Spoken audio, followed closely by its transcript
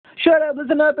Shut up,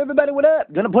 listen up, everybody, what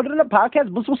up? Gonna put it in a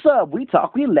podcast, boost, what's up? We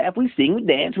talk, we laugh, we sing, we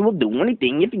dance, we'll do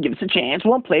anything if you give us a chance.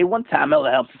 We'll play one time, it'll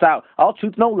help us out. All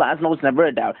truth, no lies, no, it's never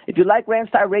a doubt. If you like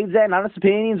rants, tirades, and honest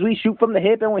opinions, we shoot from the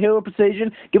hip and we're here with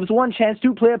precision. Give us one chance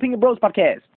to play Opinion Bros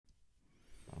podcast.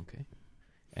 Okay,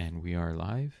 and we are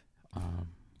live.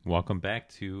 Welcome back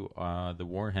to the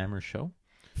Warhammer show.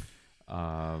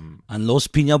 On Los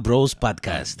Piña Bros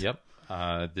podcast. Yep.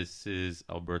 This is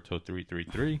Alberto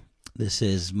 333. This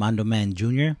is Mondo Man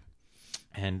Jr.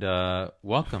 And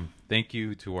welcome. Thank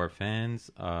you to our fans,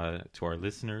 to our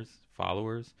listeners,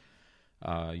 followers.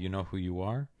 You know who you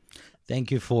are.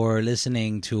 Thank you for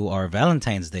listening to our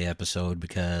Valentine's Day episode,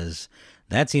 because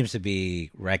that seems to be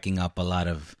racking up a lot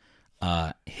of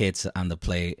hits on the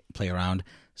play around.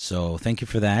 So thank you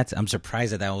for that. I'm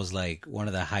surprised that was like one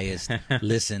of the highest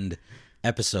listened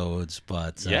episodes,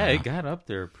 but yeah, it got up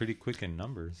there pretty quick in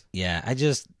numbers. Yeah,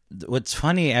 what's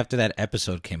funny after that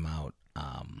episode came out,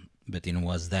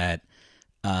 was that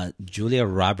Julia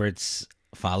Roberts'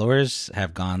 followers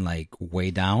have gone like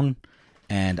way down,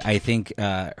 and I think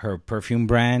her perfume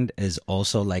brand is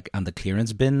also like on the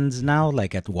clearance bins now,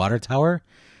 like at the Water Tower.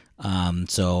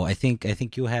 So I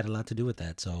think you had a lot to do with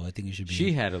that. So I think you should be.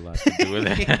 She had a lot to do with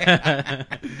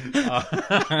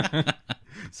it.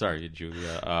 Sorry,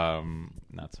 Julia.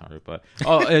 Not sorry, but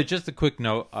just a quick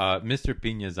note. Mr.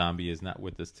 Pina Zombie is not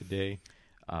with us today.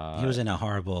 He was in a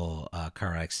horrible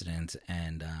car accident,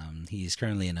 and he's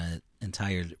currently in an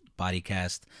entire body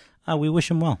cast. We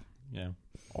wish him well. Yeah,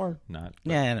 or not.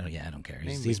 Yeah, I don't care.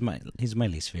 He's my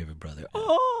least favorite brother.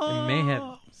 It may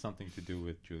have something to do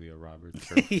with Julia Roberts.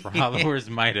 Her followers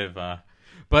might have,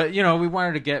 but we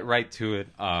wanted to get right to it.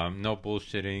 No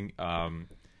bullshitting.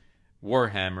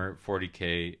 Warhammer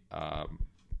 40K.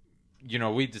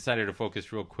 We decided to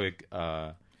focus real quick.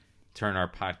 Turn our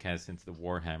podcast into the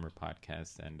Warhammer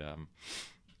podcast, and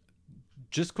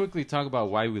just quickly talk about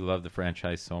why we love the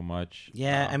franchise so much.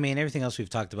 Yeah, everything else we've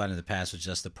talked about in the past was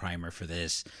just the primer for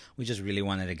this. We just really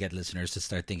wanted to get listeners to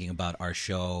start thinking about our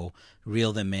show,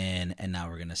 reel them in, and now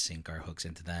we're going to sink our hooks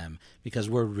into them, because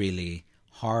we're really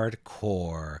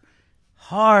hardcore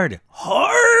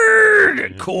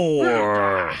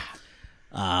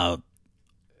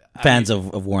fans of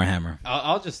Warhammer.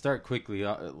 I'll just start quickly.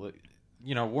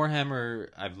 Warhammer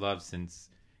I've loved since,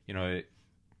 it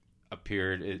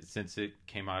appeared, since it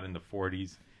came out in the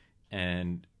 40s.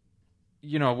 And,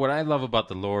 what I love about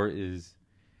the lore is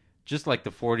just like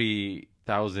the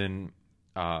 40,000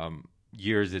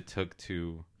 years it took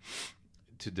to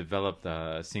develop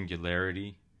the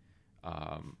singularity.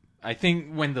 I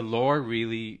think when the lore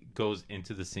really goes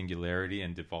into the singularity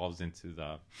and devolves into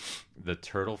the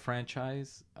Turtle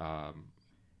franchise,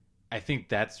 I think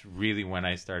that's really when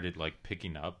I started like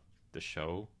picking up the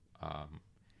show,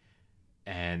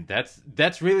 and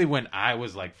that's really when I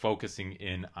was like focusing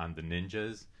in on the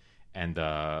ninjas and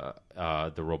the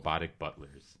robotic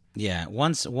butlers. Yeah,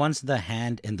 once the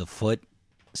hand and the foot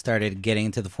started getting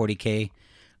into the 40K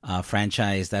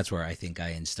franchise, that's where I think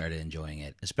I started enjoying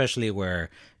it, especially where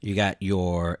you got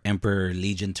your Emperor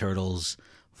Legion Turtles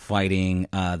fighting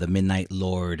the Midnight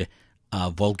Lord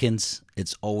Vulcans.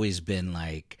 It's always been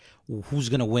like, who's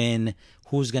gonna win?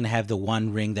 Who's gonna have the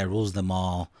one ring that rules them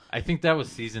all? I think that was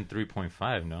season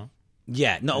 3.5. No.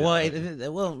 Yeah. No. Yeah.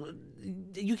 Well,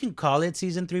 you can call it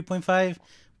season 3.5,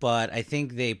 but I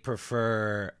think they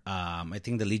prefer. I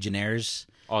think the Legionnaires.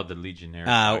 Oh, the Legionnaires.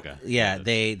 Yeah,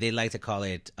 they like to call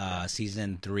it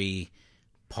season 3,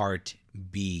 part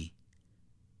B,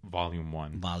 volume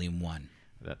 1. Volume 1.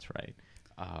 That's right.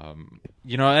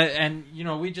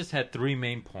 We just had 3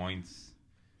 main points.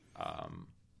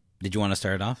 Did you want to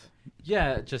start it off?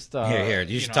 Yeah, just here.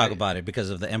 You should talk about it because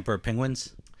of the Emperor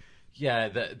Penguins. Yeah,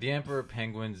 the Emperor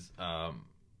Penguins,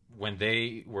 when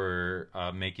they were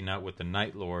making out with the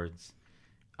Night Lords.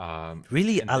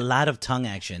 Really, a lot of tongue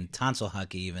action, tonsil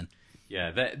hockey, even.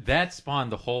 Yeah, that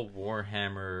spawned the whole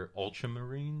Warhammer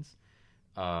Ultramarines,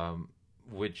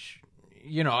 which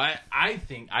I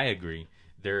think I agree.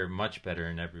 They're much better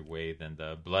in every way than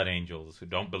the Blood Angels, who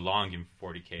don't belong in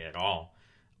 40K at all.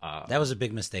 That was a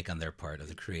big mistake on their part, of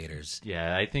the creators.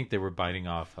 Yeah, I think they were biting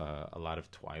off a lot of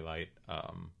Twilight.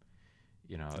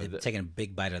 They're taking a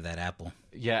big bite of that apple.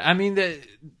 Yeah, the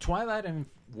Twilight and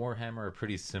Warhammer are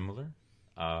pretty similar.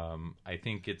 I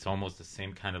think it's almost the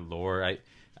same kind of lore. I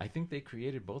think they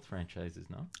created both franchises,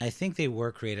 no? I think they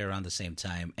were created around the same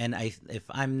time. And if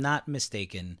I'm not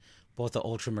mistaken, both the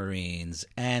Ultramarines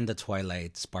and the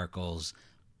Twilight Sparkles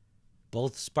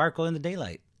both sparkle in the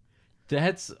daylight.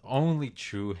 That's only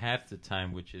true half the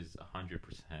time, which is 100%.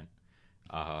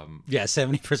 Yeah,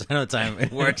 70% of the time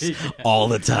it works all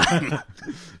the time.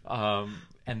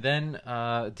 And then,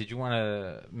 did you want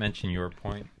to mention your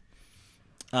point?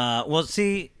 Well,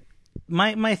 see,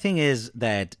 my thing is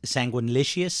that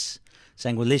Sanguinelicious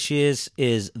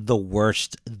is the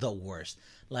worst.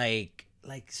 Like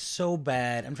so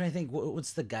bad. I'm trying to think.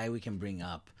 What's the guy we can bring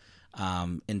up?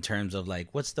 In terms of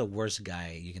like, what's the worst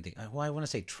guy you can think? Well, I want to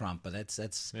say Trump, but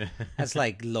that's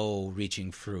like low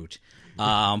reaching fruit.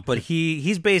 But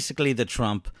he's basically the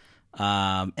Trump,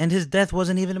 and his death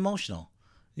wasn't even emotional.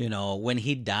 You know, when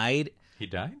he died. He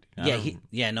died?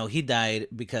 He died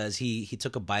because he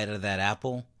took a bite of that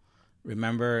apple.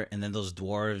 Remember? And then those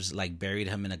dwarves like buried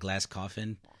him in a glass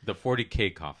coffin. The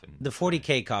 40K coffin. The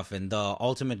 40K coffin, the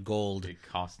ultimate gold. It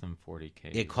cost him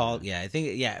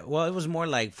 40K. Well, it was more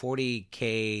like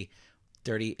 40K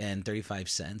 30 and 35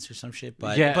 cents or some shit.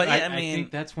 But I think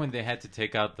that's when they had to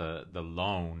take out the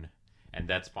loan, and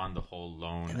that spawned the whole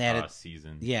loan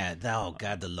season. Yeah, oh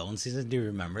god, the loan season. Do you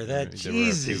remember that? There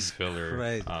Jesus were a few filler,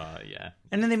 Christ. Yeah.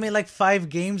 And then they made like 5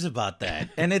 games about that.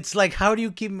 And it's like, how do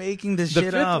you keep making this shit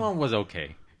up? The fifth one was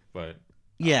okay, but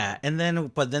yeah, and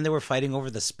then they were fighting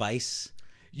over the spice.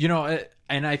 You know,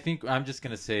 and I think I'm just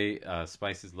gonna say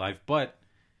Spice is life, but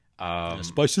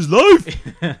Spice is life.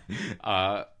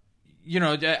 You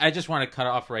know, I just want to cut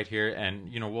off right here,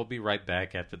 and you know, we'll be right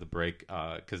back after the break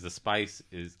because the spice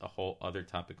is a whole other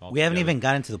topic altogether. We haven't even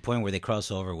gotten to the point where they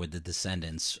cross over with the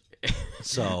Descendants,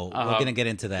 so we're gonna get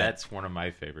into that. That's one of my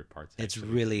favorite parts. It's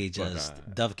really just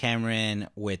Dove Cameron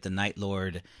with the Night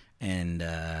Lord and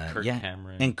Kirk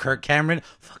Cameron,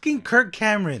 fucking Kirk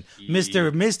Cameron,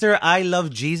 Mister I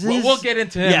Love Jesus. Well, we'll get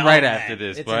into him after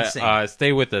this, it's but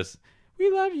stay with us.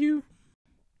 We love you,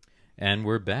 and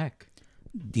we're back.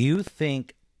 Do you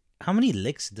think, how many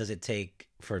licks does it take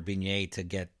for Beignet to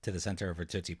get to the center of her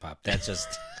Tootsie Pop? That's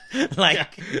just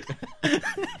like...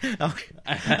 Okay.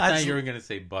 I thought you were going to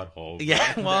say butthole.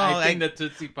 Yeah, well... I think the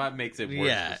Tootsie Pop makes it worse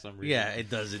for some reason. Yeah, it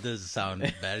does. It does sound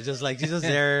bad. It's just like she's just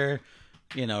there,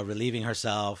 you know, relieving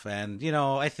herself. And, you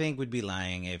know, I think we'd be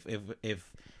lying if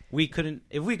we couldn't...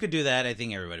 If we could do that, I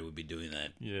think everybody would be doing that.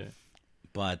 Yeah.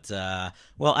 But,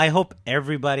 well, I hope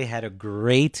everybody had a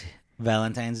great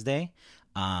Valentine's Day.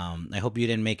 I hope you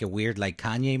didn't make it weird like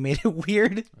Kanye made it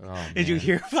weird. Oh, Did you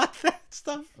hear about that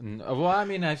stuff? Well, I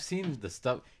mean, I've seen the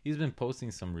stuff. He's been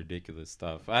posting some ridiculous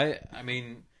stuff. I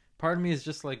mean, part of me is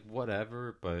just like,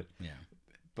 whatever, but yeah.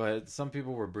 But some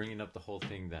people were bringing up the whole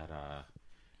thing that,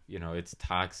 you know, it's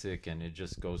toxic, and it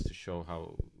just goes to show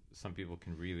how some people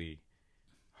can really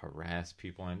harass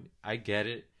people. And I get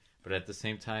it, but at the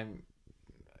same time,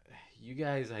 you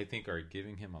guys, I think, are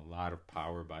giving him a lot of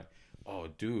power by... Oh,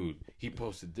 dude, he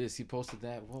posted this, he posted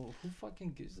that. Well, who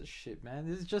fucking gives a shit, man?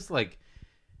 It's just like,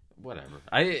 whatever.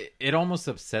 It almost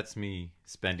upsets me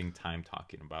spending time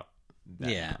talking about that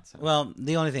nonsense. Well,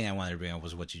 the only thing I wanted to bring up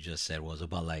was what you just said was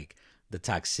about like the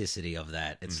toxicity of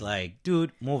that. It's like,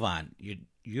 dude, move on.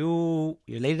 Your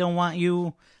lady don't want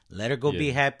you. Let her go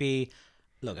be happy.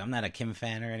 Look, I'm not a Kim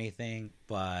fan or anything,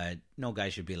 but no guy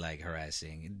should be like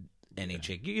harassing any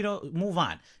chick. You know, move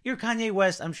on. You're Kanye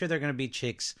West. I'm sure there are gonna be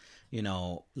chicks, you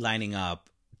know, lining up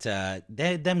to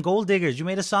them gold diggers. You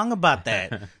made a song about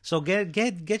that, so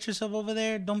get yourself over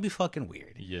there. Don't be fucking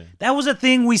weird. Yeah, that was a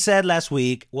thing we said last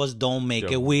week. Was don't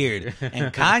make it weird,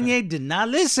 and Kanye did not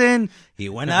listen. He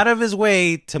went out of his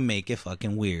way to make it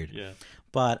fucking weird. Yeah,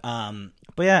 but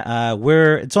yeah,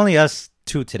 it's only us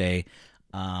two today.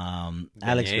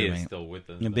 Alex is still with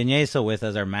us. Beignet is still with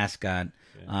us, our mascot.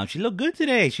 She looked good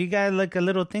today. She got like a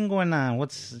little thing going on.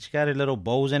 She got her little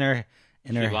bows in her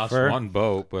She lost fur. one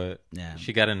bow, but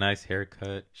she got a nice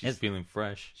haircut. She's feeling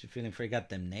fresh. She's feeling fresh. Got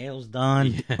them nails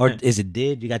done, or is it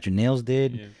did? You got your nails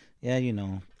did? Yeah, you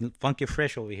know, funky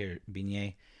fresh over here,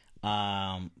 Beignet.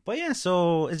 But yeah,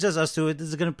 so it's just us two. This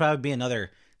is gonna probably be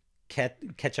another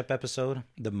ketchup episode,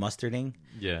 the mustarding.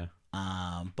 Yeah.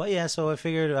 But yeah, so I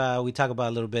figured we talk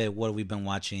about a little bit what we've been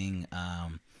watching.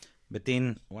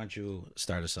 Betin, why don't you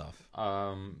start us off?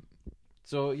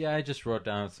 So yeah, I just wrote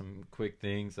down some quick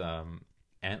things.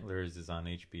 Antlers is on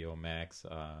HBO Max.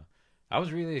 I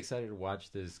was really excited to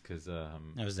watch this because that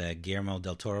was Guillermo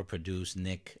del Toro produced,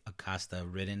 Nick Acosta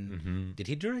written. Mm-hmm. Did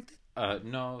he direct it?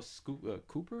 No,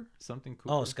 Cooper, something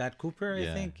Cooper. Oh, Scott Cooper,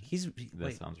 I think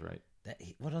that sounds right.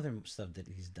 What other stuff that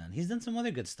he's done? He's done some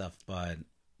other good stuff, but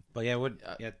yeah,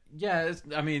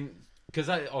 I mean, because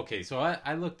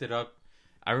I looked it up.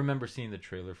 I remember seeing the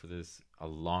trailer for this a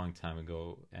long time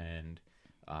ago, and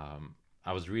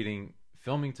I was reading.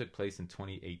 Filming took place in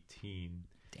 2018,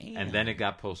 and then it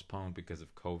got postponed because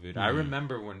of COVID. I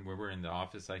remember when we were in the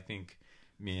office. I think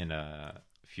me and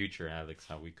future Alex,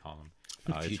 how we call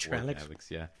him, future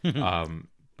Alex, yeah.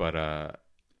 But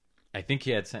I think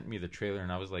he had sent me the trailer,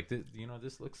 and I was like,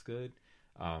 this looks good.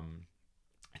 I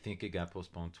think it got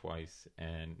postponed twice,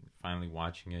 and finally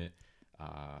watching it,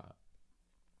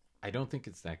 I don't think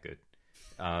it's that good.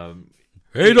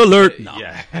 Hate alert! No.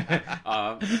 Yeah.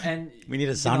 And we need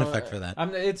a sound effect for that.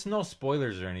 It's no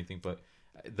spoilers or anything, but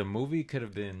the movie could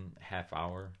have been half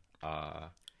hour.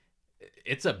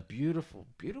 It's a beautiful,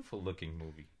 beautiful looking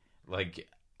movie. Like,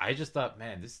 I just thought,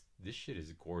 man, this shit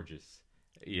is gorgeous,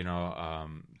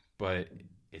 but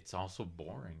it's also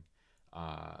boring.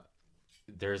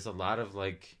 There's a lot of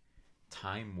like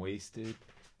time wasted.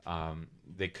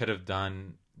 They could have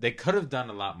done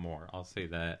a lot more. I'll say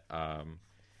that.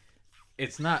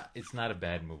 It's not a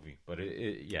bad movie, but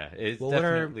it's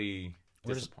definitely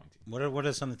disappointing. What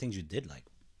are some of the things you did like?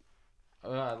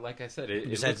 Like I said, it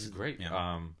looks great.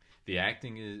 Yeah. The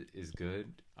acting is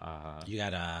good. You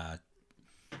got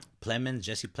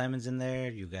Jesse Plemons in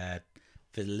there. You got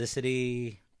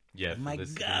Felicity. Yeah. Oh my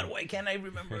Felicity. God, why can't I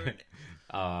remember it?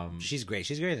 She's great.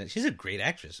 She's a great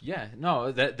actress. Yeah.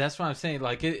 No, that's what I'm saying.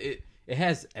 Like it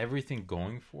has everything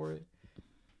going for it,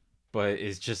 but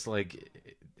it's just like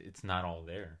it's not all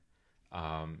there.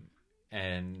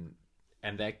 And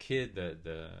that kid,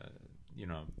 the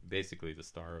basically the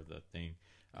star of the thing,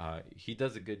 he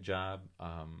does a good job.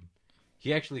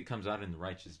 He actually comes out in the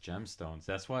Righteous Gemstones.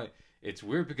 That's why it's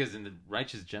weird, because in the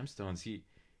Righteous Gemstones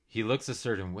he looks a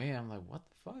certain way. I'm like, what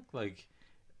the fuck? Like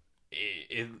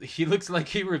he looks like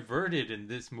he reverted in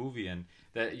this movie, and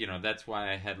that that's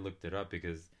why I had looked it up,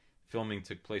 because filming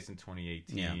took place in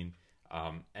 2018.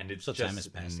 Yeah. And it's just time has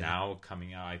passed, now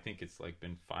coming out. I think it's like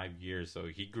been 5 years, so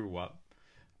he grew up.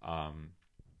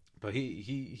 But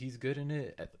he's good in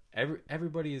it.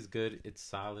 Everybody is good. It's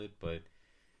solid, but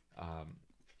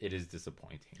it is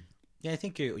disappointing. Yeah, I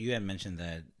think you had mentioned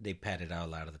that they pad it out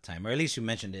a lot of the time, or at least you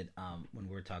mentioned it when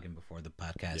we were talking before the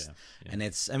podcast. Yeah. And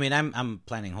it's, I mean, I'm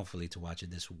planning hopefully to watch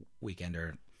it this weekend,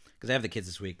 or because I have the kids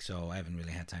this week, so I haven't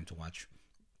really had time to watch.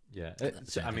 Yeah,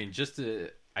 I mean,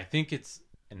 I think it's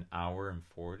an hour and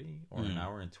 40 or an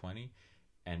hour and 20,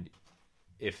 and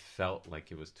it felt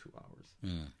like it was 2 hours.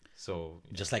 So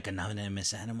just like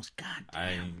Anonymous Animals. God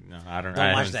damn. I don't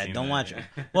watch that. Don't watch it.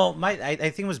 Well, I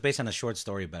think it was based on a short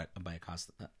story by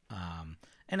Acosta.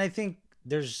 And I think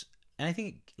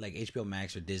like HBO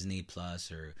Max or Disney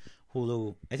Plus or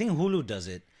Hulu. I think Hulu does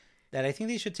it. That I think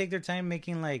they should take their time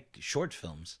making like short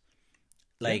films.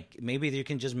 Like maybe you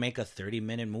can just make a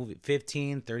 30-minute movie,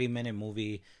 30-minute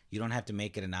movie. You don't have to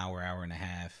make it an hour and a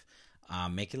half.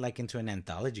 Make it like into an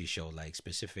anthology show, like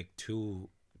specific to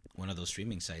one of those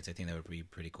streaming sites. I think that would be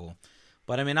pretty cool.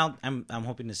 But I mean, I'm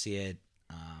hoping to see it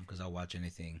because I'll watch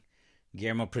anything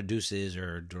Guillermo produces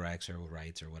or directs or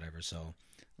writes or whatever. So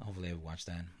hopefully I'll watch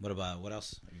that. What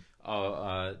else?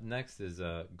 Next is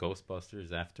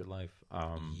Ghostbusters Afterlife.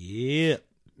 Yeah,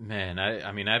 man,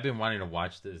 I mean, I've been wanting to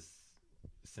watch this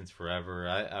since forever.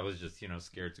 I was just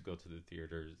scared to go to the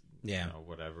theaters. Yeah,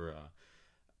 whatever.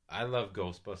 I love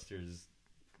Ghostbusters.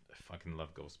 I fucking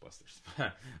love Ghostbusters.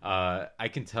 I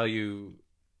can tell you,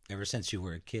 ever since you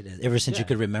were a kid, ever since you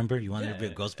could remember, you wanted to be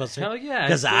a Ghostbuster. Hell yeah,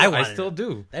 because I still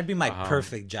do. That'd be my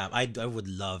perfect job. I would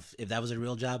love, if that was a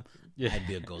real job. Yeah. I'd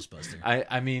be a Ghostbuster.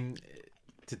 I mean,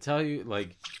 to tell you,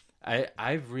 like,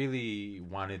 I've really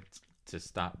wanted to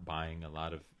stop buying a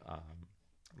lot of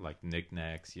like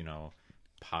knickknacks,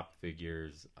 pop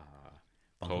figures,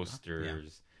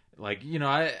 posters. Yeah. Like,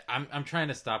 I'm trying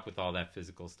to stop with all that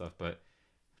physical stuff, but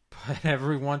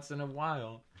every once in a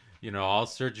while, I'll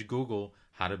search Google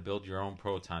how to build your own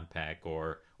proton pack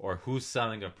or who's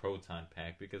selling a proton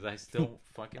pack, because I still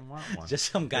fucking want one.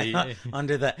 Just some guy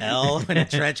under the L in a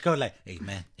trench coat, like, hey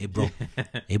man, hey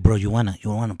bro, you want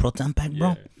a proton pack, bro?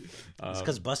 Yeah. It's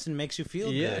because busting makes you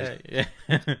feel good.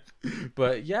 Yeah.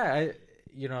 But yeah,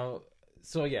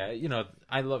 so yeah,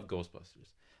 I love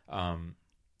Ghostbusters.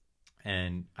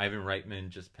 And Ivan Reitman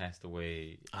just passed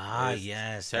away.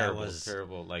 Yes, terrible, that was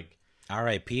terrible. Like,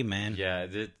 R.I.P. man. Yeah,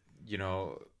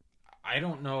 I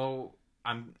don't know.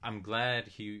 I'm glad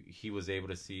he was able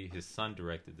to see his son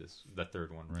directed the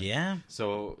third one, right? Yeah.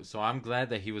 So I'm glad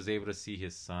that he was able to see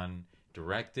his son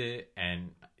direct it,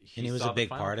 and he was a big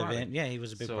part of it. Yeah, he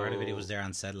was a big part of it. He was there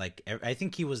on set. Like, I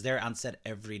think he was there on set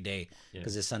every day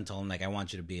because his son told him, like, I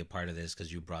want you to be a part of this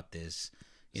because you brought this.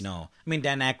 I mean,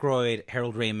 Dan Aykroyd,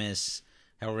 Harold Ramis,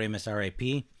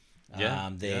 R.I.P. Yeah,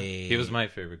 he was my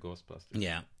favorite Ghostbuster.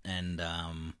 Yeah, and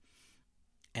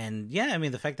And yeah, I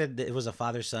mean, the fact that it was a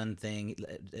father-son thing,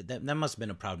 that must have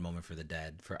been a proud moment for the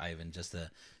dad, for Ivan, just to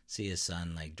see his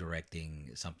son like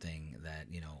directing something that,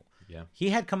 you know, Yeah. he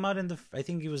had come out in the. I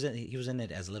think he was in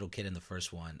it as a little kid in the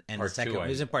first one, and Part the second two, he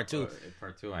was in part two.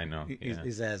 Part two, I know.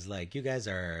 He says like, "You guys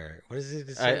are what is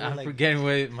it?" I'm like, forgetting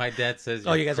what my dad says.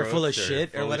 oh, you guys are full of crooks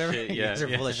shit or whatever. Shit. You Yeah, guys are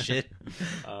full of shit.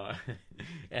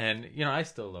 And you know, I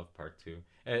still love part two.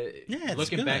 It's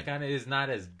Looking good. back on it, it's not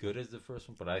as good as the first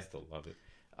one, but I still love it.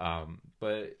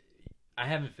 But I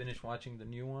haven't finished watching the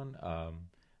new one.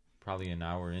 Probably an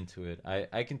hour into it.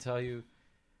 I can tell you,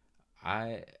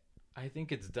 I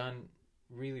think it's done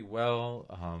really well.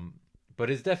 But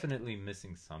it's definitely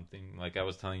missing something. Like I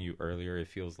was telling you earlier, it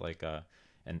feels like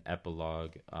an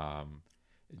epilogue.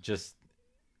 Just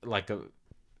like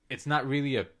it's not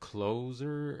really a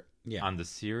closer on the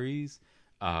series.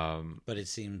 But it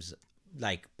seems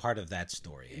like part of that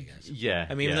story, I guess. Yeah.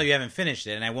 I mean, even though you haven't finished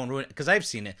it, and I won't ruin it because I've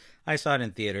seen it. I saw it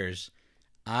in theaters.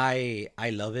 I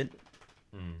love it.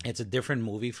 It's a different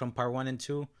movie from part 1 and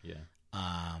 2. Yeah.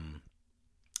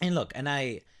 And look, and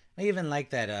I even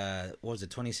like that. What was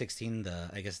it? 2016. The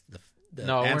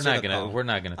No, answer we're to the not gonna. call. We're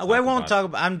not gonna. I won't talk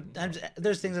about. I'm.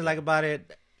 There's things I like about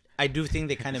it. I do think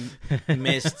they kind of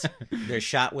missed their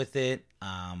shot with it.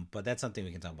 But that's something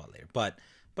we can talk about later. But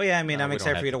yeah, I mean, I'm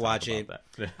excited for you to watch it.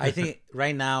 I think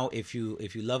right now, if you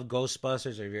love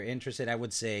Ghostbusters or if you're interested, I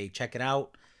would say check it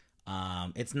out.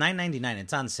 It's $9.99.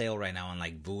 It's on sale right now on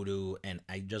like Vudu, and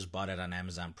I just bought it on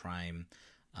Amazon Prime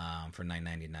for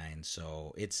 $9.99.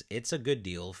 So it's a good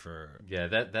deal for. Yeah,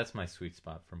 that's my sweet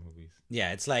spot for movies.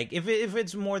 Yeah, it's like if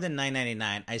it's more than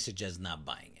 $9.99, I suggest not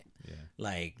buying it. Yeah.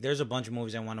 Like there's a bunch of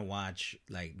movies I want to watch,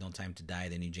 like No Time to Die,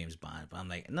 the new James Bond. But I'm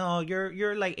like, no,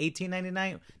 you're like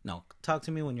 $18.99. No, talk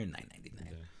to me when you're $9.99.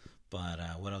 Yeah. But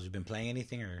what else? You been playing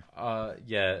anything or?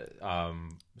 Yeah.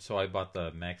 So I bought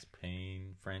the Max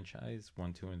Payne franchise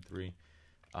 1, 2, and 3.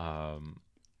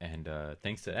 And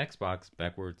thanks to Xbox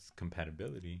backwards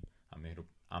compatibility,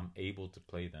 I'm able to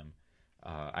play them.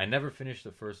 I never finished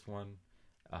the first one.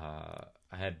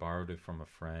 I had borrowed it from a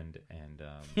friend, and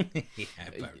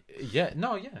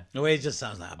No, it just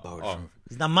sounds like I borrowed it from.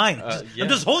 It's not mine. Yeah, I'm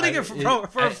just holding it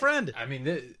for a friend. I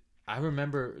mean, I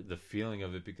remember the feeling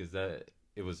of it because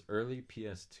it was early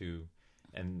PS2,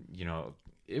 and you know,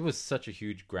 it was such a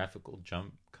huge graphical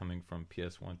jump coming from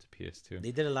PS1 to PS2.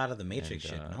 They did a lot of the Matrix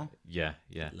shit, no? Yeah.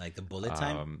 Like the bullet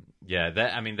time. Yeah,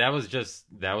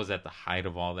 that was at the height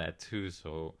of all that too.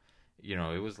 So, you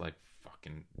know, it was like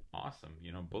fucking awesome,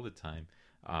 you know, bullet time.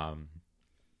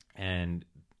 And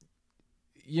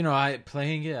you know, I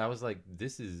was like,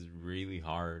 this is really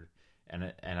hard,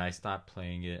 and I stopped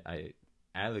playing it.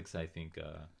 Alex, I think,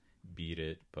 beat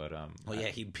it, but well, yeah,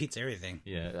 he beats everything.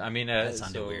 Yeah, I mean, that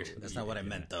sounded weird. That's not what I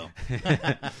meant, though.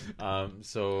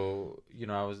 So you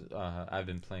know, I've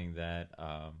been playing that,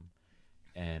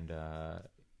 and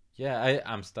yeah,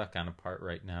 I'm stuck on a part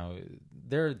right now.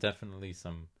 There are definitely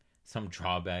some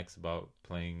drawbacks about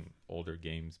playing older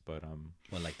games, but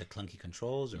well, like the clunky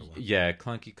controls or what? Yeah,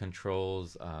 clunky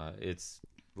controls. It's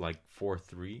like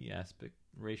 4:3 aspect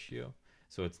ratio,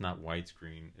 so it's not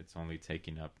widescreen. It's only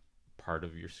taking up part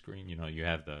of your screen. You know, you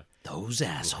have those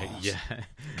assholes. Yeah.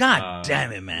 God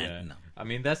damn it, man. Yeah. No. I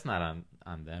mean, that's not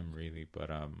on them really, but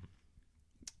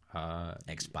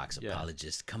Xbox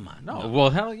apologist. Come on. No. Well,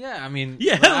 hell yeah. I mean,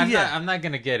 yeah, I'm not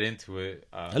gonna get into it.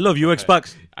 I love you,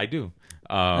 Xbox. I do.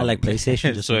 I like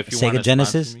PlayStation. Just so if you Sega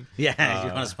Genesis. Me, you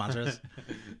want to sponsor us?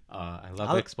 I love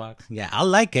Xbox. Yeah, I'll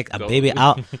like it, baby.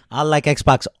 I'll like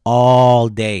Xbox all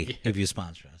day if you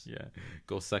sponsor us. Yeah,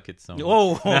 go suck it, Sony.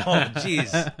 Oh,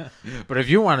 jeez. But if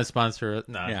you want to sponsor it,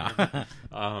 yeah.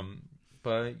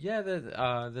 But yeah,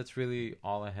 that's really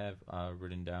all I have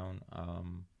written down.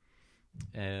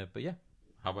 But yeah,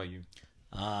 how about you?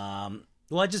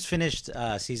 Well, I just finished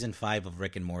season 5 of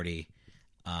Rick and Morty.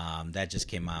 That just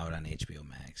came out on HBO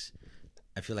Max.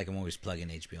 I feel like I'm always plugging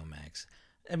HBO Max.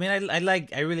 I mean,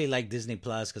 I really like Disney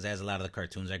Plus because it has a lot of the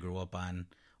cartoons I grew up on.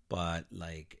 But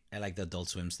like, I like the Adult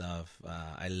Swim stuff.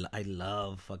 I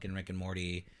love fucking Rick and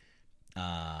Morty.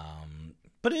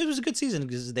 But it was a good season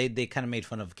because they kind of made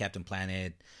fun of Captain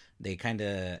Planet. They kind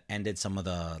of ended some of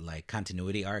the like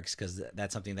continuity arcs because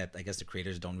that's something that I guess the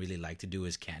creators don't really like to do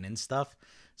is canon stuff.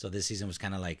 So this season was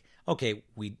kind of like, okay,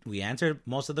 we answered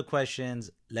most of the questions.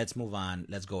 Let's move on.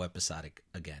 Let's go episodic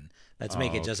again. Let's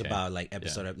make it just about like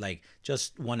episode of like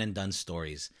just one and done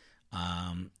stories.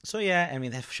 So yeah, I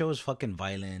mean that show is fucking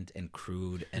violent and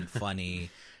crude and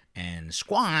funny and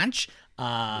squanch.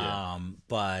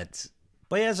 But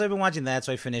yeah, so I've been watching that.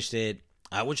 So I finished it,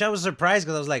 which I was surprised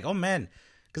because I was like, oh man,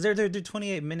 because they're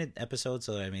 28-minute episodes,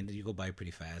 so I mean you go by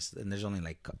pretty fast, and there's only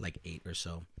like 8 or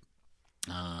so.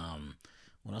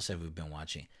 What else have we been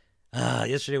watching?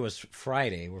 Yesterday was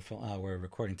Friday. We're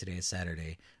recording today. It's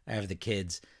Saturday. I have the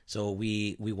kids, so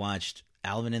we watched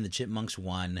Alvin and the Chipmunks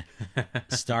 1,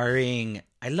 starring.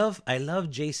 I love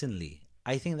Jason Lee.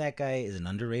 I think that guy is an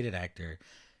underrated actor.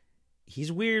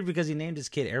 He's weird because he named his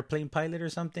kid Airplane Pilot or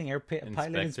something.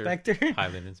 Pilot Inspector.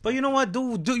 But you know what?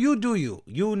 Do you?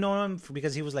 You know him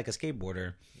because he was like a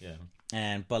skateboarder.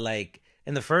 Yeah. But like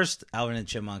in the first Alvin and the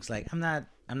Chipmunks, like I'm not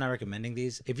recommending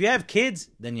these. If you have kids,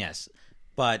 then yes.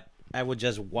 But I would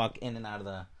just walk in and out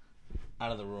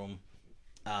of the room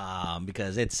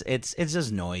because it's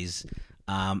just noise.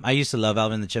 I used to love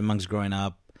Alvin and the Chipmunks growing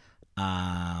up,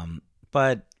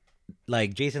 but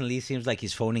like Jason Lee seems like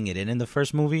he's phoning it in the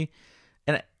first movie,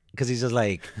 and because he's just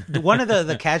like one of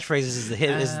the catchphrases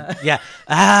is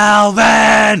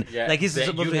Alvin. Yeah, like he's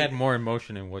you had more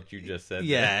emotion in what you just said.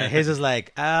 Yeah, his is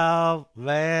like Alvin.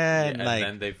 Yeah, and like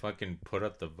then they fucking put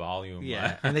up the volume.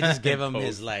 Yeah, and they just give him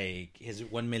his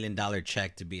 $1 million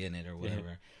check to be in it or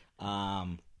whatever. Yeah.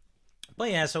 But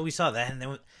yeah, so we saw that, and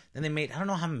then they made, I don't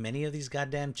know how many of these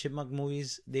goddamn chipmunk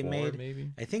movies they 4, made.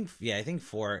 Maybe. I think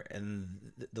 4.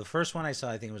 And the first one I saw,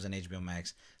 I think it was on HBO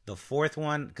Max. The fourth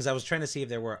one, because I was trying to see if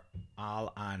they were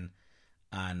all on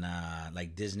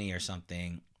like Disney or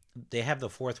something. They have the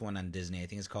fourth one on Disney. I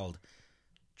think it's called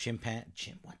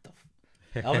what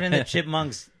the Alvin and the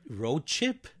Chipmunks Road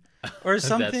Chip or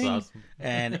something. That's awesome.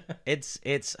 And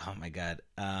it's oh my god.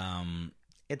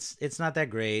 It's not that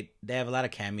great. They have a lot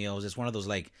of cameos. It's one of those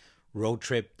like road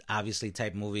trip, obviously,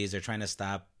 type movies. They're trying to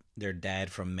stop their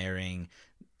dad from marrying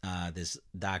this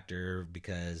doctor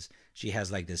because she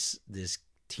has like this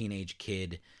teenage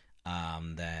kid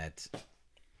that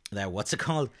what's it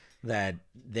called, that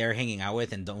they're hanging out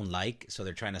with and don't like. So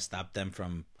they're trying to stop them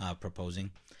from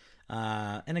proposing.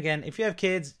 And again, if you have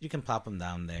kids, you can plop them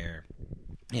down there.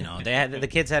 You know, the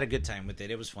kids had a good time with it.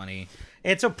 It was funny.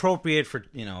 It's appropriate for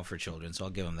children, so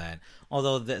I'll give them that.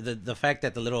 Although the fact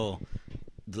that the little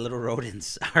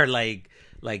rodents are like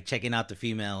checking out the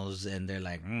females and they're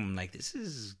like this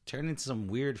is turning into some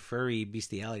weird furry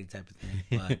bestiality type of thing.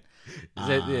 But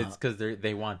it's because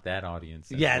they want that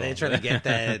audience. Yeah, they're trying to get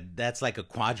that. That's like a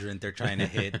quadrant they're trying to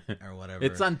hit or whatever.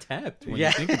 It's untapped when you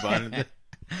think about it.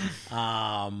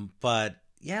 But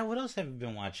yeah, what else have you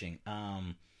been watching?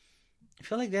 I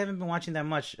feel like they haven't been watching that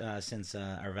much since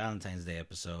our Valentine's Day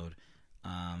episode.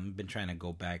 I've been trying to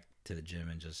go back to the gym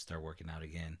and just start working out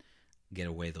again, get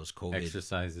away those COVID.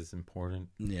 Exercise is important.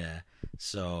 Yeah.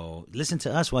 So listen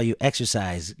to us while you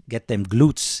exercise. Get them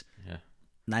glutes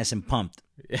nice and pumped.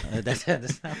 That's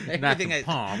not everything.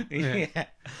 Pumped. Yeah.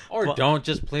 Or don't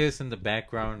just play us in the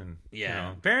background. And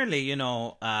Apparently,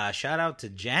 shout out to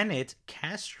Janet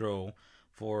Castro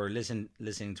for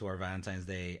listening to our Valentine's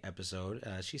Day episode.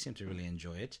 She seemed to really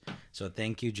enjoy it. So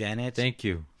thank you, Janet. Thank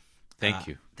you.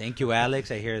 Thank you,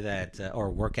 Alex. I hear that, or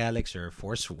Work Alex, or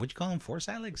Force. What'd you call him? Force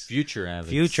Alex? Future Alex.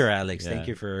 Future Alex. Yeah. Thank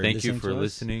you for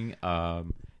listening.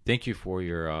 Thank you for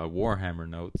your Warhammer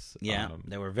notes. Yeah,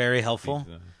 they were very helpful.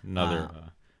 Another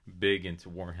big into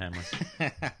Warhammer.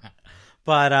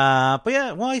 But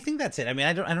yeah, well, I think that's it. I mean,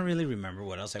 I don't really remember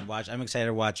what else I watched. I'm excited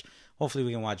to watch. Hopefully,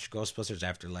 we can watch Ghostbusters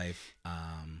Afterlife.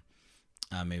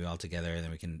 Maybe all together, and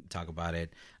then we can talk about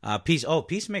it.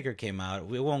 Peacemaker came out.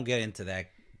 We won't get into that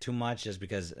too much, just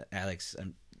because Alex,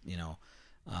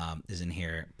 isn't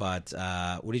here. But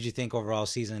what did you think overall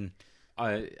season?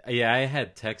 I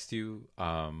had text you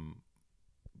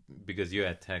because you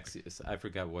had text. I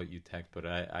forgot what you text, but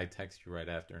I text you right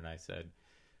after, and I said.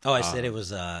 Oh, I said it was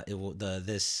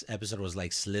this episode was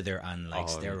like Slither on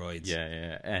steroids.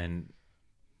 Yeah, and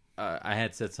I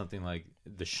had said something like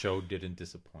the show didn't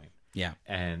disappoint. Yeah,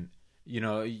 and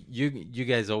you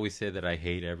guys always say that I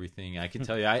hate everything. I can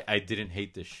tell you, I didn't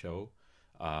hate this show,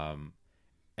 and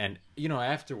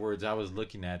afterwards I was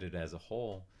looking at it as a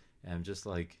whole, and I'm just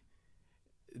like,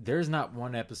 there's not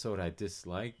one episode I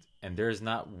disliked, and there's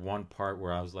not one part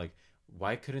where I was like,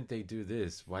 why couldn't they do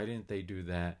this? Why didn't they do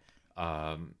that?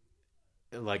 Other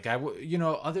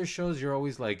shows you're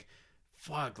always like,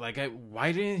 fuck,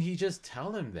 why didn't he just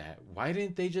tell him that? Why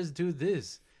didn't they just do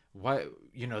this? Why,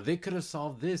 they could have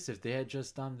solved this if they had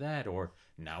just done that, or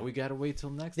now we gotta wait till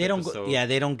next episode.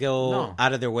 They don't go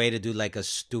out of their way to do like a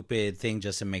stupid thing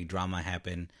just to make drama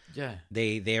happen. Yeah.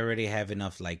 They already have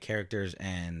enough like characters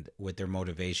and with their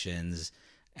motivations,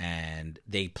 and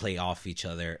they play off each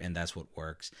other, and that's what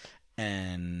works.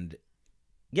 And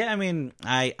yeah, I mean,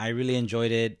 I really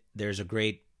enjoyed it. There's a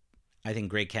great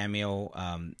cameo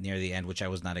near the end, which I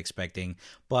was not expecting.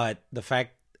 But the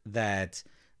fact that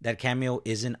cameo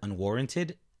isn't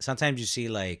unwarranted sometimes you see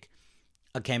like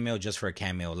a cameo just for a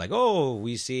cameo. Like, oh,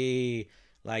 we see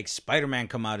like Spider-Man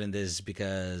come out in this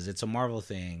because it's a Marvel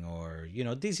thing, or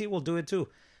DC will do it too.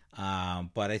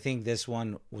 But I think this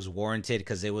one was warranted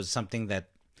because it was something that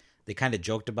they kind of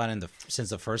joked about since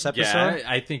the first episode. Yeah,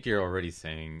 I think you're already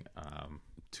saying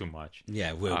too much.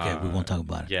 Yeah, we won't talk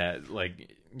about it.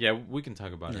 Yeah, we can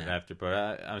talk about it after.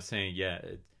 But I'm saying,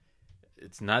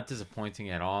 it's not disappointing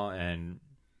at all, and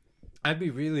I'd be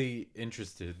really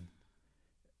interested.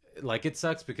 Like, it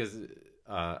sucks because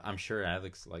I'm sure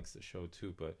Alex likes the show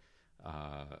too, but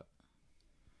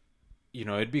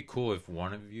it'd be cool if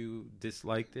one of you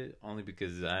disliked it, only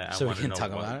because I so want we to can know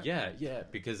talk about it. Yeah,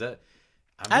 because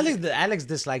Alex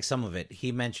disliked some of it.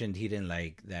 He mentioned he didn't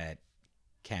like that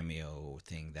cameo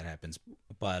thing that happens,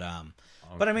 but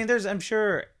but I mean, I'm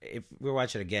sure if we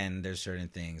watch it again, there's certain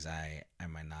things I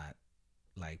might not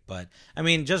like, but I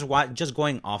mean, just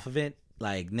going off of it,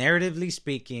 like narratively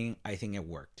speaking, I think it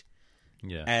worked.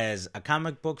 Yeah. As a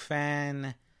comic book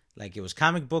fan, like it was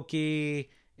comic booky,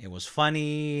 it was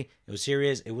funny, it was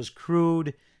serious, it was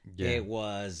crude, it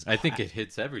was. I think it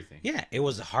hits everything. Yeah, it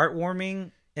was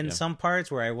heartwarming in some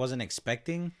parts where I wasn't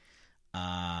expecting.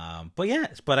 But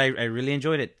I really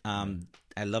enjoyed it.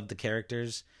 I loved the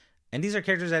characters, and these are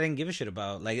characters I didn't give a shit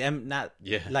about. Like, I'm not.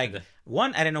 Yeah. Like,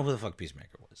 one, I didn't know who the fuck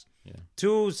Peacemaker was. Yeah.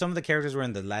 Two, some of the characters were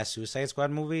in the last Suicide Squad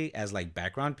movie as like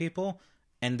background people,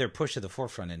 and they're pushed to the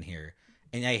forefront in here.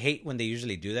 And I hate when they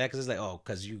usually do that, because it's like, oh,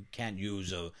 because you can't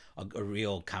use a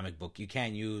real comic book, you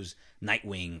can't use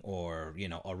Nightwing or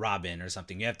a Robin or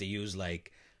something. You have to use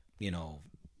like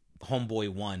Homeboy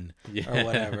 1 or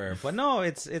whatever. But no,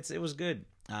 it was good.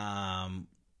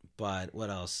 But what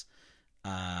else?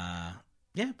 But I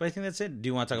think that's it. Do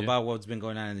you want to talk about what's been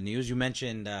going on in the news? You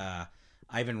mentioned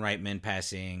Ivan Reitman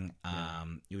passing.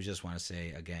 You just want to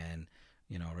say again,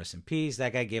 rest in peace.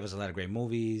 That guy gave us a lot of great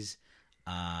movies.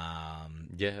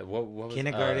 What was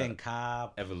Kindergarten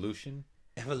Cop, Evolution.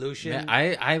 Man,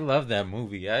 I love that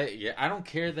movie. I don't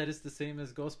care that it's the same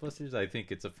as Ghostbusters. I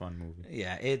think it's a fun movie.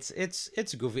 Yeah, it's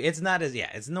goofy. It's not as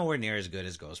it's nowhere near as good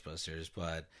as Ghostbusters,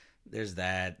 but there's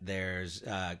that. There's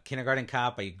Kindergarten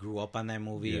Cop. I grew up on that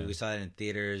movie. Yeah. We saw it in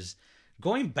theaters.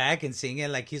 Going back and seeing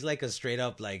it, like he's like a straight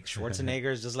up like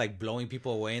Schwarzenegger's just like blowing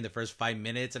people away in the first 5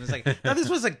 minutes, and it's like, no, this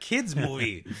was a kids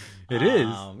movie. It is.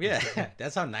 Yeah,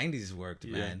 that's how 90s worked,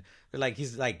 man. They're like,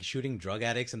 he's like shooting drug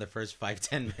addicts in the first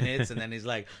 5-10 minutes, and then he's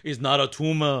like, he's not a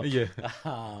tumor. Yeah.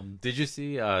 Did you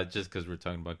see? Just because we're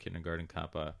talking about Kindergarten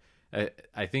Cop,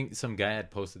 I think some guy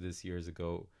had posted this years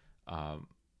ago.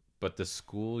 But the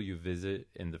school you visit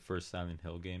in the first Silent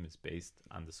Hill game is based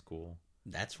on the school.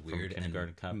 That's weird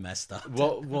and Cop. Messed up.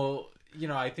 Well,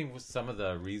 I think with some of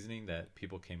the reasoning that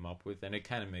people came up with, and it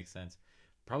kind of makes sense.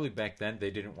 Probably back then they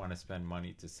didn't want to spend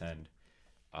money to send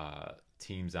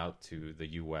teams out to the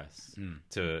U.S.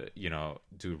 to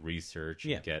do research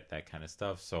and get that kind of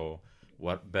stuff. So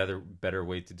what better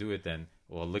way to do it than,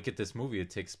 well, look at this movie. It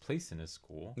takes place in a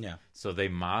school. Yeah. So they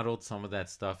modeled some of that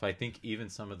stuff. I think even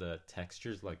some of the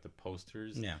textures, like the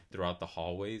posters throughout the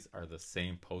hallways, are the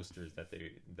same posters that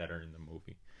are in the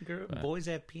movie. Boys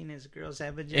have penis, girls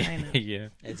have vagina. Yeah.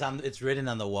 It's written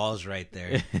on the walls right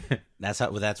there. That's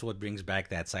what brings back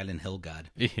that Silent Hill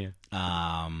god. Yeah.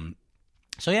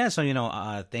 So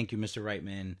thank you, Mr.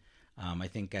 Reitman. I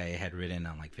think I had written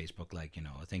on like Facebook, like,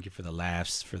 thank you for the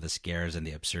laughs, for the scares, and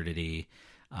the absurdity.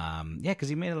 Because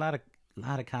he made a lot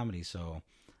of comedy. So,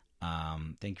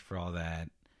 thank you for all that.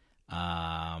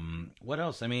 What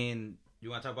else? I mean, you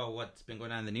want to talk about what's been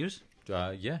going on in the news?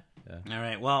 Yeah. All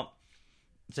right. Well,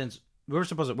 since I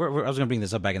was going to bring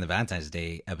this up back in the Valentine's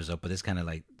Day episode, but this kind of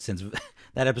like, since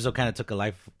that episode kind of took a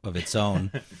life of its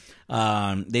own,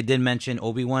 they did mention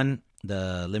Obi-Wan.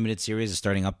 The limited series is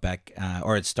starting up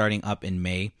it's starting up in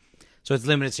May. So it's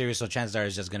limited series, so chances are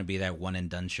it's just going to be that one and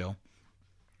done show.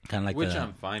 Kind of like which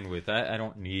I'm fine with. I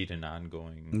don't need an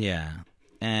ongoing. Yeah,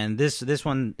 and this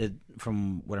one,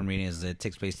 from what I'm reading, is it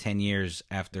takes place 10 years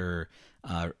after.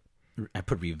 I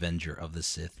put Revenger of the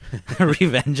Sith,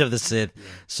 Revenge of the Sith. Yeah.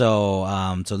 So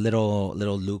little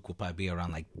Luke will probably be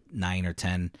around like 9 or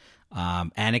 10.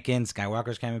 Anakin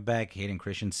Skywalker's coming back. Hayden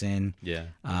Christensen. Yeah.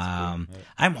 Cool.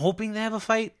 I'm hoping they have a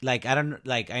fight. Like, I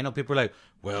know people are like,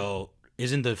 well,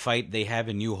 isn't the fight they have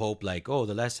in New Hope like, oh,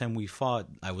 the last time we fought,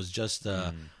 I was just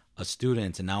a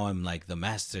student, and now I'm like the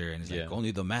master, and it's like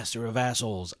only the master of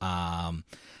assholes.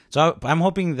 So I'm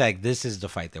hoping that this is the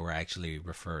fight that we're actually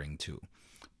referring to.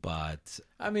 But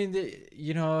I mean,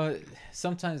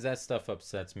 sometimes that stuff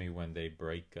upsets me when they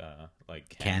break like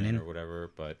canon or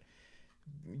whatever. But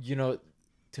to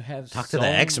have to the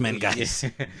X-Men guys.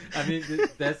 I mean,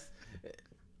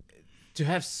 to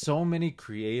have so many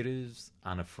creatives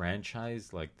on a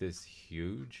franchise like this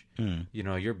huge, you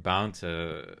know, you're bound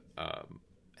to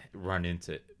run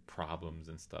into problems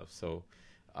and stuff. So,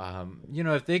 you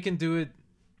know, if they can do it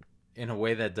in a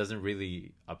way that doesn't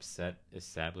really upset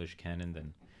established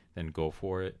canon, then go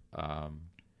for it.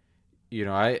 You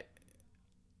know,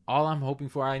 all I'm hoping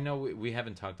for, I know we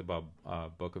haven't talked about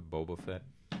Book of Boba Fett.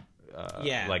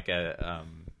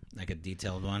 Like a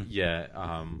detailed one. Yeah,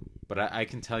 but I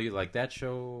can tell you, like, that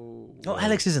show. Oh,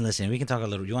 Alex isn't listening. We can talk a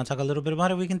little. You want to talk a little bit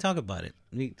about it? We can talk about it.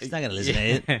 He's not gonna listen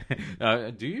to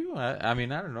it. Do you? I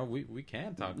mean, I don't know. We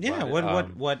can talk. Yeah. About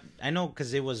it. What? I know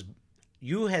because it was.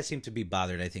 You had seemed to be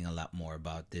bothered, I think, a lot more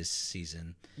about this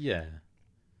season. Yeah.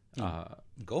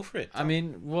 Go for it. I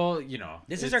mean, well, you know,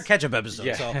 this is our ketchup episode,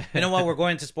 yeah. so you know what? We're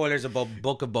going to spoilers about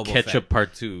Book of Boba Fett. Ketchup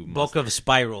Part 2. Book of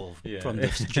Spiral from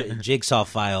the Jigsaw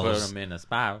Files. Put them in a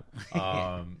spiral.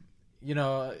 You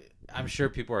know, I'm sure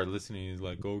people are listening. He's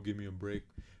like, "Oh, give me a break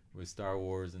with Star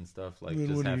Wars and stuff. Like,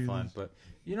 just have fun." But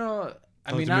you know,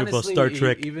 I mean, honestly, Star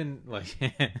Trek. Even like,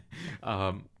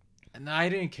 no, I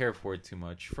didn't care for it too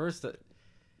much. First.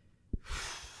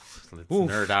 Let's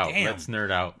nerd out. Damn. Let's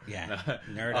nerd out. Yeah,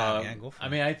 nerd out. Yeah, go for it. I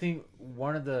mean, I think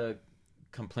one of the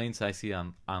complaints I see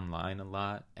online a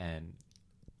lot, and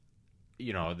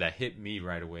you know, that hit me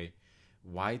right away.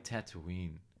 Why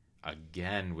Tatooine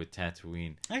again with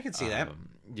Tatooine? I can see that.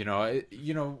 You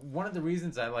know, one of the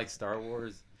reasons I like Star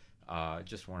Wars,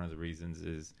 just one of the reasons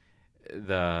is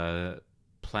the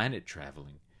planet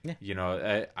traveling. Yeah. You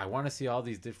know, I want to see all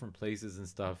these different places and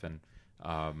stuff, and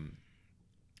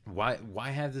why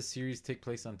have this series take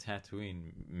place on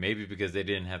Tatooine? Maybe because they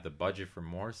didn't have the budget for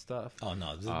more stuff. Oh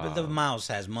no, the mouse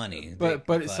has money.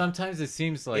 But sometimes it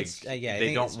seems like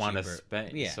they don't want to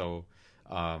spend. Yeah. So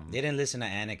they didn't listen to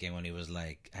Anakin when he was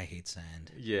like, "I hate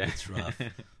sand. Yeah, it's rough,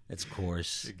 it's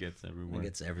coarse, it gets everywhere. It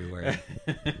gets everywhere,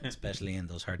 especially in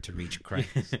those hard to reach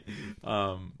crimes."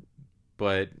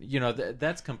 But you know,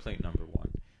 that's complaint number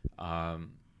one.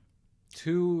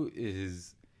 Two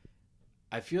is,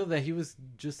 I feel that he was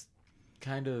just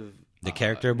kind of the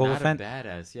character of Boba Fett.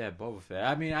 Badass, yeah, Boba Fett.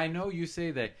 I mean, I know you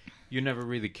say that you never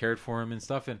really cared for him and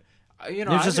stuff, and you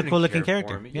know, he was just a cool-looking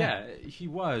character. Yeah, he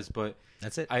was, but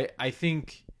that's it. I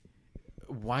think,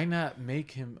 why not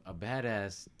make him a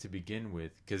badass to begin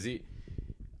with? Because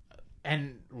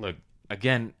and look,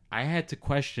 again, I had to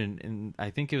question, and I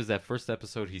think it was that first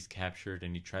episode he's captured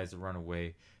and he tries to run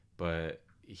away, but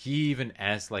he even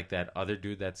asked like that other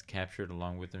dude that's captured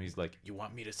along with him. He's like, "You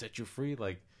want me to set you free?"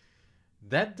 Like,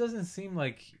 that doesn't seem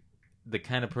like the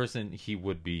kind of person he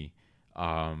would be.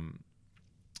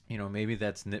 You know, maybe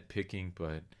that's nitpicking,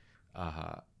 but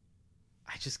I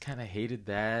just kind of hated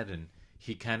that, and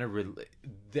he kind of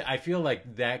I feel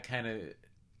like that kind of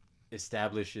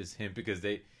establishes him, because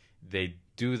they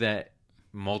do that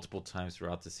multiple times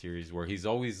throughout the series where he's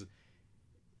always,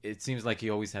 it seems like he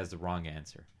always has the wrong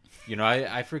answer. You know,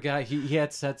 I forgot he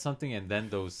had said something, and then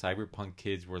those cyberpunk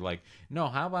kids were like, "No,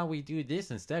 how about we do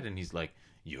this instead?" And he's like,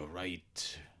 "You're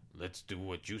right. Let's do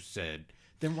what you said."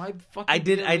 Then why fucking I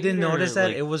didn't notice that.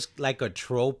 Like, it was like a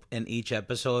trope in each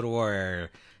episode where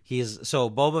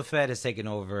Boba Fett is taking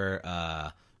over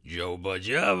Jabba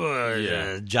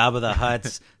the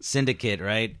Hutt's syndicate,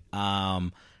 right?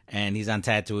 And he's on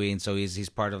Tatooine, so he's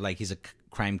part of, like, he's a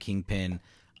crime kingpin.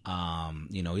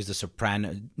 You know, he's the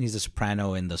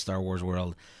soprano in the Star Wars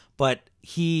world, but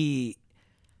he's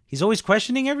always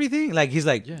questioning everything. Like, he's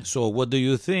like, "So what do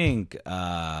you think,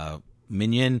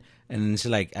 minion?" And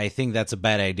she's like, "I think that's a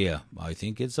bad idea." "I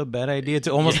think it's a bad idea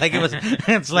too." Almost like it was.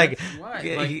 It's like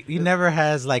he never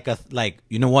has like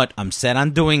you know what? I'm set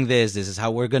on doing this. This is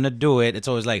how we're gonna do it. It's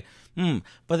always like,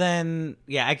 But then,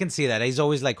 yeah, I can see that he's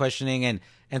always like questioning,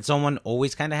 and someone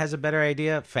always kind of has a better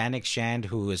idea. Fennec Shand,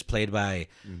 who is played by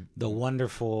the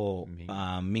wonderful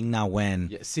Ming-Na Wen.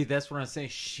 Yeah, see, that's what I'm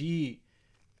saying.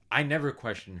 I never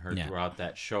questioned her throughout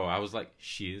that show. I was like,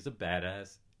 she is a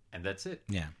badass, and that's it.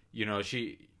 Yeah, you know,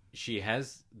 she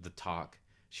has the talk,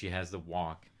 she has the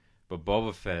walk, but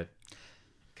Boba Fett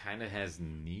kind of has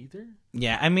neither.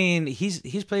 Yeah, I mean, he's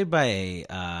played by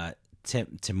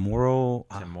Timura.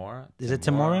 Is it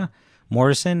Timura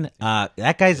Morrison?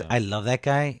 That guy's. I love that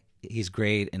guy. He's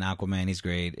great in Aquaman. He's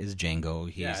great as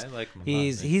Django. I like him.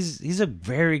 He's a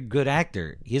very good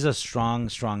actor. He's a strong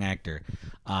actor.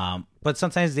 But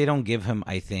sometimes they don't give him,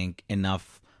 I think,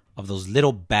 enough of those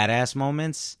little badass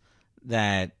moments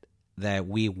that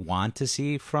we want to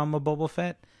see from a Boba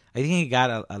Fett. I think he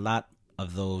got a lot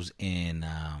of those in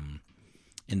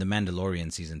The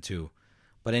Mandalorian season 2,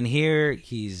 but in here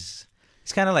he's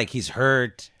kind of like he's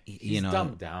hurt. He's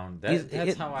dumbed down.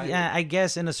 That's how I. Yeah, I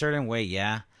guess in a certain way,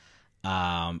 yeah.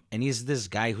 And he's this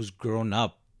guy who's grown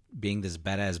up being this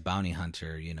badass bounty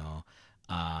hunter.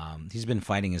 He's been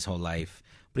fighting his whole life,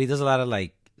 but he does a lot of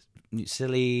like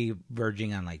silly,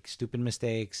 verging on like stupid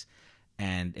mistakes,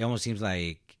 and it almost seems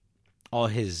like all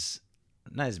his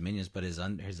not his minions, but his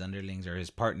underlings or his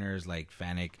partners, like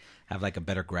Fennec, have like a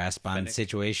better grasp on the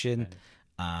situation.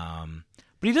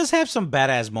 But he does have some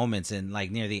badass moments in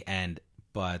like near the end.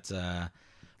 But yeah,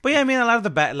 I mean, a lot of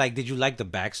the like, did you like the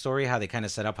backstory? How they kind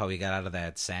of set up how he got out of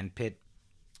that sand pit?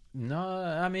 No,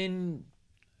 I mean,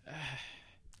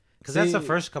 because that's the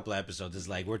first couple of episodes. Is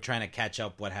like we're trying to catch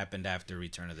up what happened after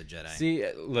Return of the Jedi. See,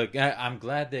 look, I'm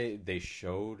glad they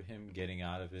showed him getting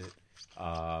out of it.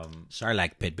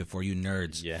 Sarlacc pit before you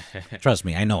nerds. Yeah, trust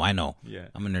me, I know. Yeah,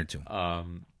 I'm a nerd too.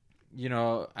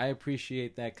 I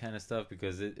appreciate that kind of stuff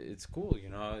because it's cool.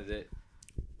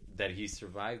 That he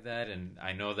survived that, and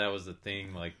I know that was the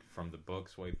thing, like from the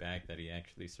books way back, that he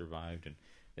actually survived and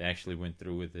they actually went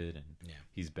through with it, and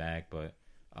he's back. But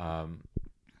I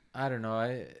don't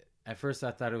know. At first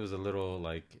I thought it was a little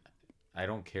like, I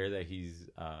don't care that he's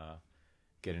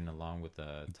getting along with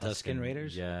the Tusken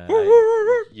Raiders. Yeah,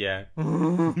 yeah.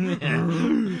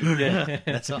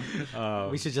 That's all.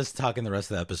 We should just talk in the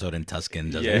rest of the episode in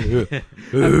Tusken.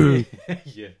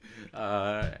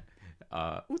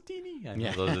 Utini. I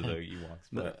know those are the Ewoks,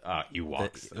 but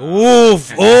Ewoks.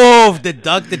 Oof!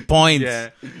 Deducted points. Yeah.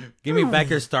 Give me back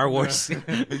your Star Wars.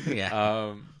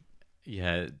 Yeah.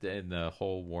 And the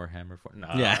whole Warhammer.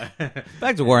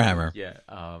 Back to Warhammer. Yeah.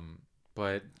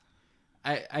 But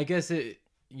I guess it.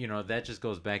 That just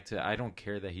goes back to, I don't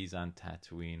care that he's on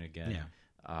Tatooine again.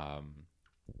 Yeah.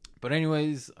 But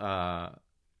anyways,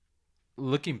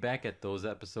 looking back at those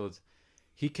episodes,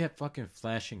 he kept fucking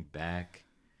flashing back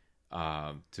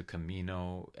to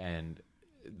Kamino and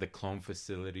the clone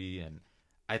facility, and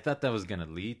I thought that was gonna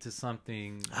lead to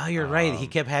something. Oh, you're right. He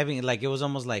kept having it was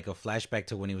almost like a flashback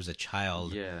to when he was a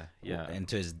child. Yeah. And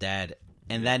to his dad,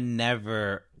 and that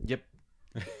never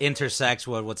intersects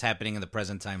with what's happening in the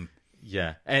present time.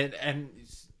 Yeah, and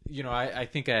I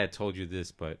think I had told you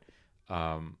this, but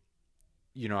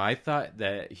I thought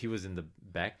that he was in the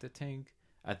Bacta tank.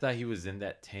 I thought he was in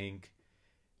that tank,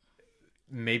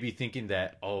 maybe thinking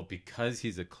that because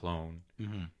he's a clone,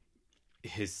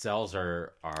 his cells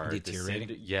are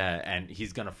deteriorating. Yeah, and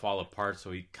he's gonna fall apart, so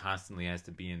he constantly has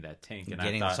to be in that tank. And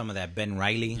getting some of that Ben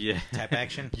Reilly type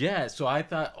action. Yeah, so I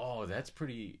thought, that's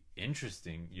pretty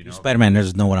interesting. You Spider-Man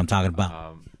nerds know what I'm talking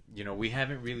about. We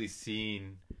haven't really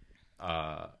seen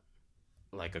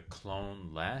like a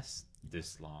clone last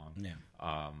this long. Yeah.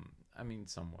 I mean,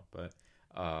 somewhat, but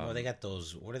they got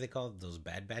those. What are they called? Those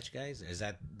Bad Batch guys? Is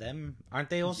that them? Aren't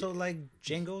they also like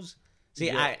Jangos? See,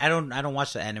 I don't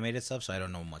watch the animated stuff, so I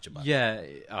don't know much about. Yeah,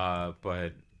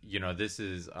 but this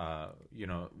is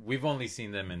we've only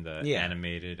seen them in the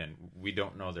animated, and we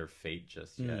don't know their fate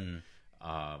just yet.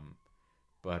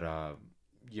 But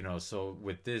so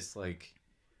with this, like,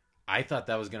 I thought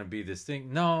that was gonna be this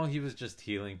thing. No, he was just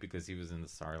healing because he was in the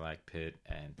Sarlacc pit,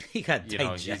 and he got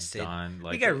digested. He's done.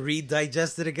 Like, he got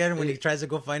redigested again when he tries to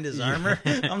go find his armor.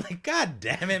 I'm like, God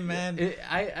damn it, man!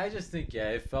 I just think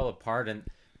it fell apart,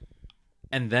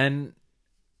 and then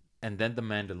the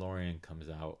Mandalorian comes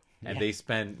out, and they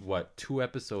spend 2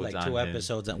 episodes on 2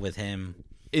 episodes with him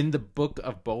in the Book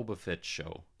of Boba Fett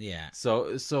show. Yeah.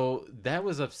 So that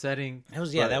was upsetting. That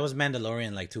was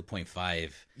Mandalorian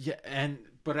 2.5. Yeah,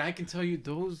 but I can tell you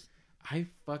I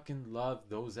fucking love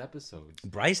those episodes.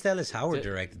 Bryce Dallas Howard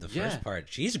directed the first part.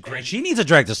 She's great. She needs to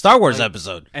direct a Star Wars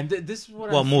episode. And this is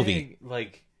what I'm movie. Saying.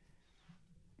 Like,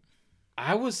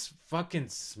 I was fucking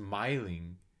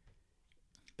smiling.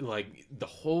 Like, the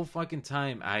whole fucking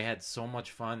time. I had so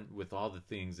much fun with all the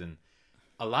things. And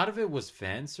a lot of it was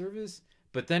fan service.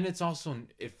 But then it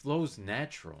flows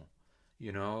natural.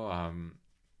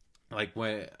 Like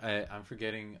when I'm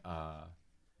forgetting...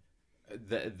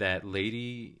 that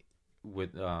lady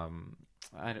with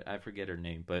I forget her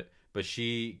name, but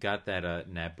she got that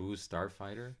Naboo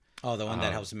starfighter. Oh, the one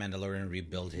that helps the Mandalorian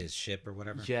rebuild his ship or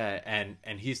whatever. Yeah,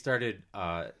 and he started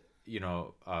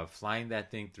flying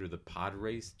that thing through the pod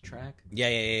race track.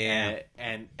 Yeah.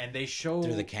 And they show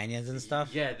through the canyons and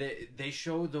stuff. Yeah, they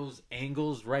show those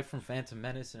angles right from Phantom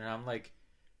Menace, and I'm like,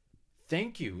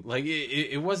 thank you. Like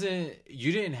it wasn't,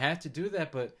 you didn't have to do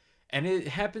that, and it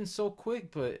happened so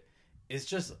quick, but it's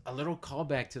just a little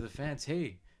callback to the fans.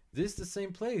 Hey, this is the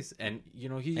same place, and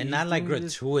not like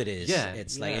gratuitous. Yeah,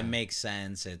 it's like it makes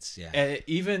sense. It's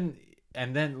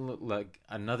and then like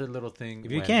another little thing.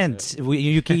 If you can't,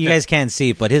 you guys can't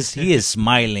see, but he is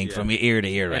smiling from ear to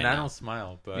ear right now. And I don't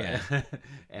smile, but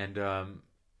and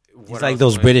He's like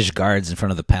those British guards in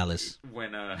front of the palace.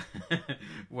 When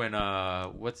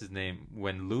what's his name?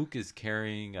 When Luke is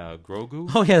carrying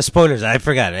Grogu. Oh yeah, spoilers. I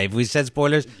forgot. If we said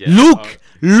spoilers, Yeah,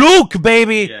 Luke,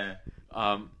 baby. Yeah.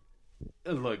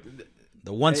 Look,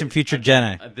 The once and future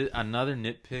Jedi. Another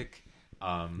nitpick.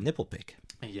 Nipple pick.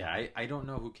 Yeah, I don't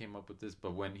know who came up with this,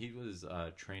 but when he was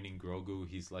training Grogu,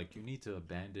 he's like, you need to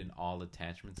abandon all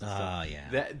attachments and stuff. Oh,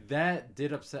 yeah. That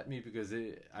did upset me because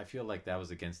I feel like that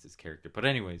was against his character. But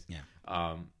anyways, yeah.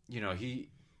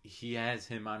 He has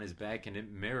him on his back, and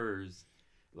it mirrors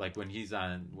like when he's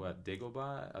on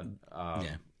Dagobah,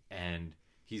 and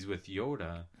he's with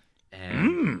Yoda,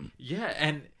 and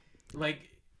and like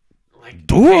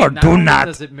do or do not.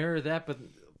 Does it mirror that? But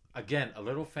again, a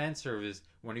little fan service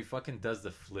when he fucking does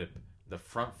the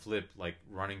front flip, like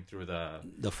running through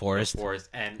the forest,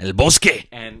 and El Bosque.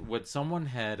 And what someone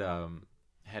had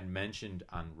mentioned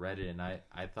on Reddit, and I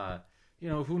thought,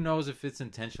 who knows if it's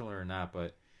intentional or not,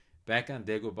 but back on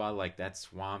Dagobah, like that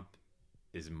swamp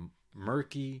is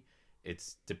murky,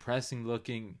 it's depressing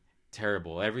looking,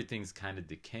 terrible. Everything's kind of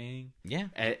decaying. Yeah,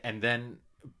 and then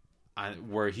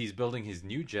where he's building his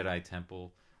new Jedi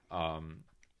temple,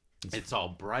 it's all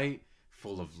bright,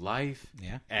 full of life.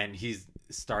 Yeah, and he's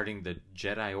starting the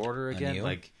Jedi Order again.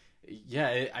 Like,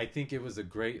 yeah, I think it was a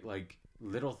great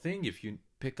little thing if you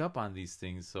pick up on these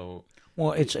things. So,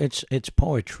 well, it's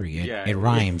poetry. It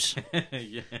rhymes.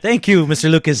 Yeah. Thank you, Mr.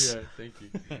 Lucas. Yeah, thank you.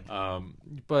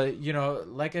 But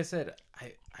like I said,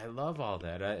 I love all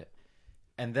that.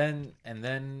 And then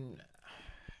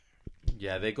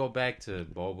yeah, they go back to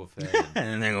Boba Fett,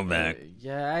 and they go back.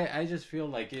 I just feel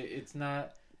like it's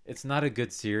not a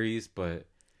good series, but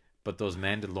those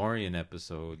Mandalorian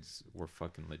episodes were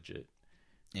fucking legit.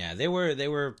 Yeah, they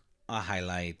were a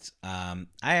highlight. I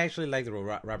actually like the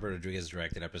Robert Rodriguez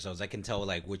directed episodes. I can tell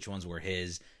which ones were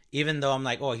his, even though I'm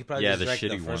like, oh, he probably just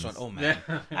directed the first one. Oh man,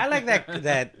 I like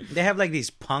that they have these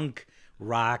punk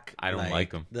rock. I don't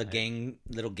like them. The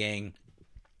little gang.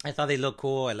 I thought they looked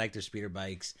cool. I like their speeder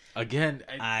bikes. Again,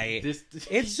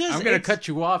 it's just I'm gonna cut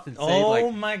you off and say,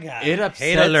 oh my god, it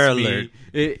upsets me.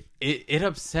 It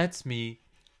upsets me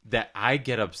that I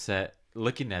get upset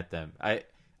looking at them.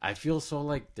 I feel so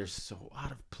like they're so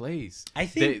out of place. I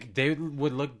think they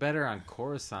would look better on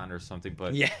Coruscant or something.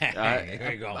 But yeah,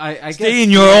 there you go. I Stay guess,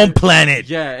 in your own planet.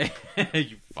 Yeah,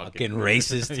 you fucking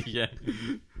racist. Yeah.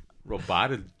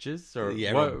 Robotologists or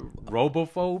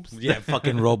robophobes? Yeah,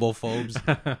 fucking robophobes.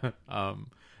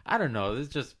 I don't know. It's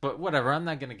just, but whatever. I'm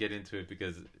not gonna get into it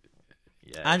because,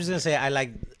 I'm just gonna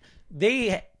say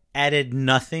they added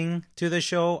nothing to the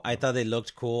show. I thought they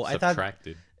looked cool.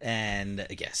 Subtracted. And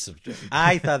yes,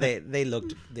 I thought they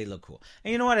looked cool.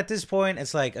 And you know what? At this point,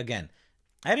 it's again,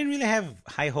 I didn't really have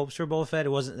high hopes for Boba Fett. It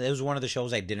was one of the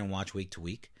shows I didn't watch week to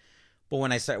week. But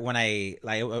when I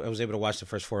was able to watch the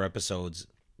first 4 episodes.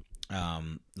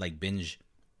 Binge,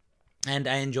 and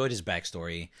I enjoyed his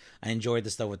backstory. I enjoyed the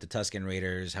stuff with the Tusken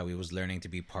Raiders, how he was learning to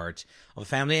be part of a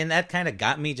family, and that kind of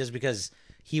got me just because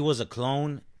he was a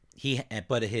clone.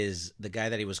 But the guy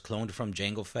that he was cloned from,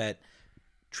 Jango Fett,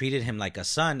 treated him like a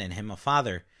son and him a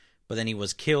father. But then he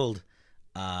was killed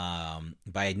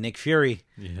by Nick Fury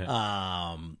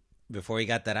before he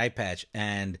got that eye patch,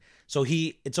 and so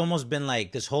it's almost been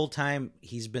this whole time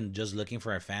he's been just looking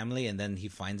for a family, and then he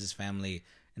finds his family.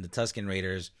 And the Tusken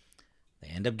Raiders, they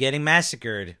end up getting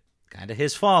massacred. Kind of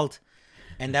his fault.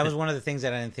 And that was one of the things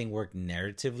that I didn't think worked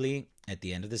narratively at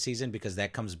the end of the season, because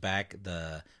that comes back,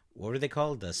 what were they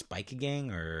called? The Spike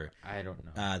Gang? Or I don't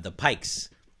know. The Pikes.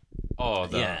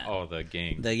 The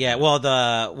gang.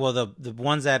 The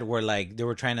ones that were they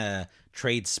were trying to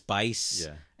trade spice.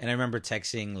 Yeah. And I remember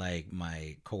texting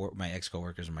my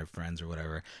ex-coworkers or my friends or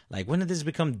whatever, when did this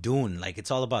become Dune?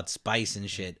 It's all about spice and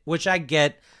shit, which I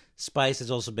get. Spice has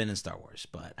also been in Star Wars,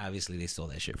 but obviously they stole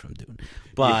that shit from Dune.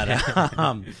 But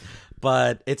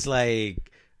but it's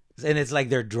it's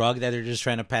their drug that they're just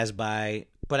trying to pass by.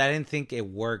 But I didn't think it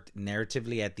worked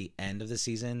narratively at the end of the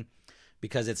season,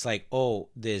 because it's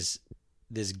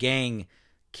this gang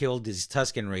killed these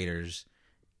Tusken Raiders,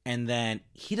 and then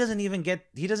he doesn't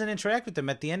interact with them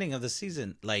at the ending of the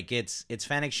season. It's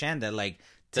Fennec Shand that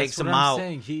takes him out.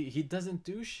 Saying. He doesn't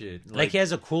do shit. He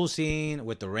has a cool scene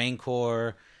with the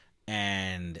Rancor.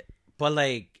 And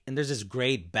there's this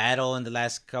great battle in the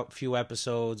last few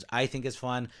episodes. I think it's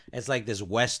fun. It's this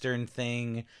Western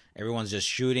thing. Everyone's just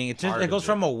shooting. It goes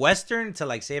from a Western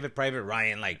to Saving Private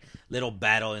Ryan, little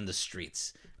battle in the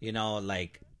streets.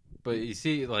 But you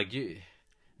see,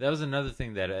 that was another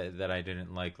thing that I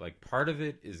didn't like. Part of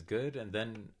it is good, and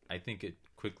then I think it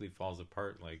quickly falls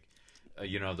apart.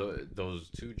 Those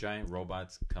 2 giant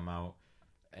robots come out,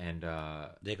 and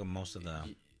they got most of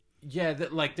the. Yeah,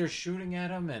 like they're shooting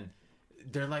at him and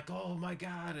they're like, "Oh my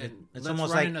god!" And it's let's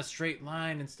almost run like in a straight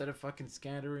line instead of fucking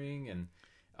scattering. And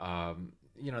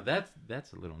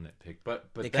that's a little nitpick, but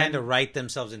they then, kind of write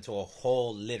themselves into a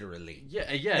hole, literally.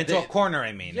 yeah, Into a corner.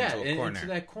 I mean, yeah, into a corner. into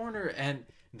that corner, and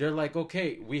they're like,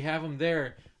 "Okay, we have him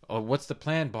there. Oh, what's the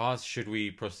plan, boss? Should we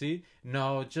proceed?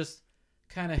 No, just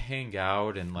kind of hang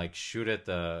out and like shoot at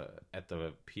the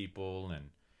people and."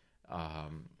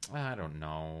 I don't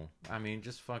know. I mean,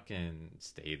 just fucking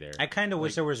stay there. I kind of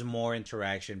wish there was more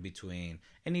interaction between,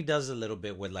 and he does a little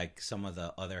bit with like some of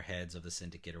the other heads of the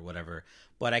syndicate or whatever.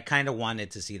 But I kind of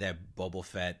wanted to see that Boba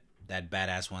Fett, that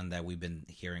badass one that we've been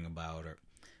hearing about, or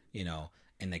in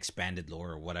the expanded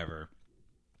lore or whatever,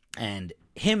 and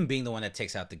him being the one that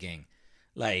takes out the gang.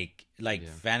 Like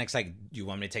Vanek's like, "Do you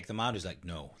want me to take them out?" He's like,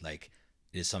 "No, like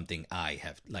it is something I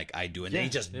have, like I do," and then he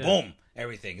just boom.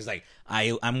 Everything is like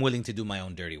I'm willing to do my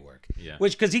own dirty work. Yeah.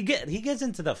 Which because he gets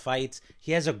into the fights.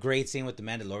 He has a great scene with the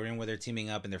Mandalorian where they're teaming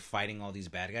up and they're fighting all these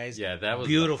bad guys. Yeah, that was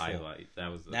beautiful. The highlight.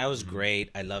 That was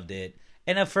great. I loved it.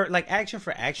 And for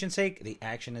action's sake, the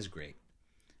action is great.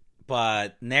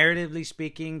 But narratively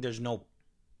speaking, there's no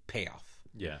payoff.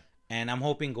 Yeah. And I'm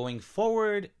hoping going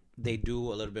forward they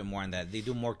do a little bit more on that. They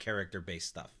do more character based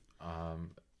stuff.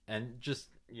 And just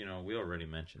we already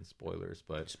mentioned spoilers,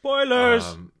 but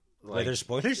spoilers. Like, there's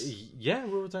spoilers? Yeah,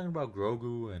 we were talking about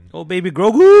Grogu and baby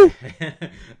Grogu.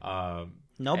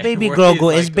 No baby Grogu,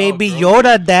 like, it's baby Grogu.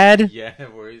 Yoda, Dad. Yeah,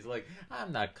 where he's like,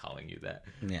 I'm not calling you that.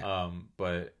 Yeah.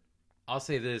 But I'll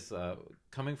say this: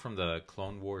 coming from the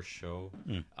Clone Wars show,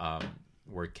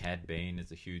 where Cad Bane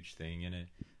is a huge thing in it.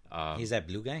 He's that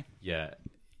blue guy. Yeah,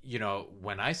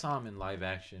 when I saw him in live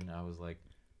action, I was like,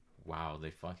 wow, they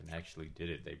fucking actually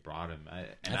did it. They brought him. I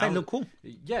thought he looked cool.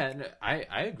 Yeah, and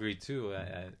I agree too.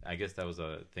 I guess that was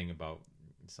a thing about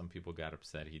some people got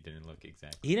upset. He didn't look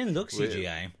exactly. He didn't look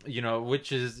CGI.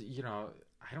 Which is,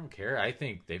 I don't care. I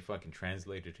think they fucking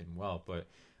translated him well. But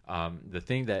the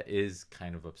thing that is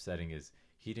kind of upsetting is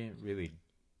he didn't really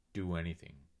do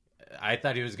anything. I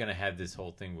thought he was going to have this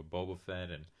whole thing with Boba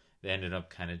Fett, and they ended up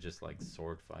kind of just like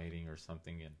sword fighting or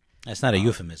something. And that's not a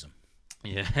euphemism.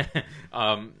 Yeah.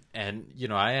 And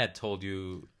I had told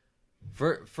you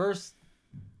first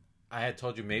I had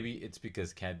told you maybe it's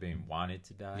because Cad Bane wanted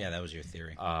to die. Yeah, that was your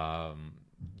theory. I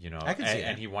can see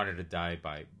and he wanted to die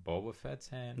by Boba Fett's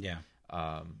hand. Yeah.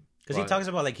 Because he talks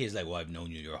about he's like, well, I've known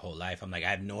you your whole life. I'm like,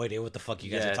 I have no idea what the fuck you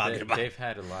guys are talking about. They've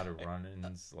had a lot of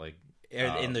run-ins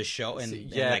in the show, and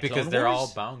because they're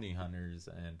all bounty hunters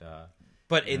and.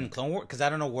 But in Clone Wars, because I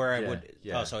don't know where I would.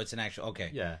 Yeah. Oh, so it's an actual. Okay.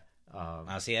 Yeah.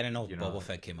 See, I didn't know Boba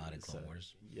Fett came out in Clone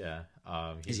Wars. Yeah.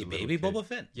 Is he baby kid. Boba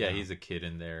Fett? Yeah, he's a kid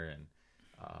in there, and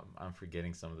I'm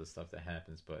forgetting some of the stuff that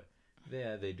happens, but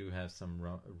yeah, they do have some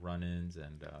run-ins,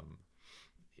 and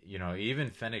even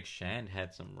Fennec Shand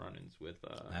had some run-ins with.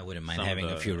 I wouldn't mind having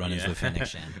a few run-ins with Fennec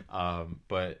Shand.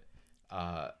 But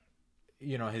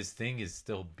his thing is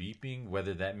still beeping.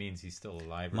 Whether that means he's still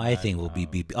alive or My not, thing will be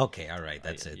beeping. Okay, all right,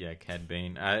 that's it. Yeah, Cad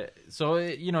Bane. So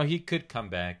he could come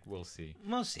back. We'll see.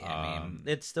 We'll see. I mean,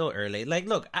 it's still early.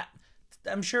 Look,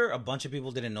 I'm sure a bunch of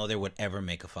people didn't know they would ever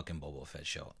make a fucking Boba Fett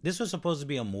show. This was supposed to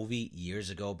be a movie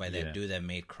years ago by that dude that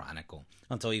made Chronicle,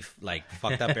 until he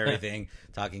fucked up everything,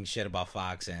 talking shit about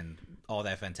Fox and all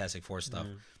that Fantastic Four stuff.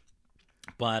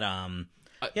 But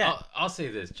yeah, I'll say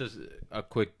this, just a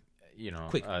quick.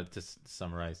 To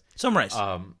summarize.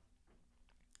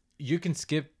 You can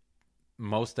skip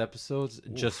most episodes.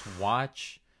 Oof. Just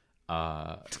watch the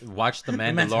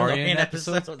Mandalorian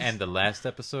episode and the last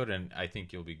episode, and I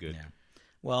think you'll be good. Yeah.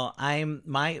 Well,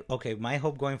 my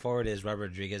hope going forward is Robert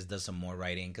Rodriguez does some more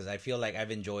writing, because I feel like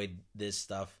I've enjoyed this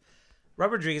stuff.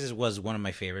 Robert Rodriguez was one of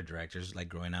my favorite directors,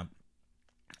 growing up.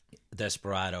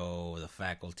 Desperado, The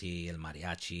Faculty, El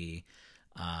Mariachi.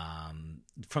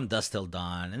 From Dusk Till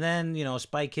Dawn, and then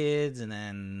Spy Kids, and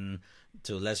then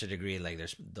to a lesser degree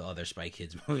there's the other Spy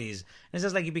Kids movies. And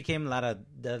it's just he became a lot of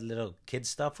that little kid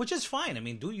stuff, which is fine. I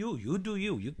mean, do you do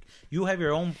you have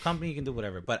your own company, you can do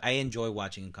whatever. But I enjoy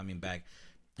watching him coming back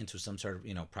into some sort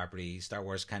of property. Star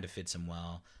Wars kind of fits him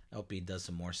well. I hope he does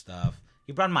some more stuff.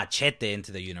 He brought Machete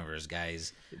into the universe,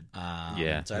 guys. So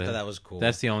I thought that was cool.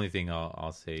 That's the only thing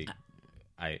I'll say.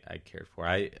 I cared for.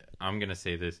 I'm gonna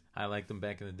say this. I liked him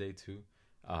back in the day too.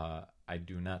 I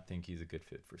do not think he's a good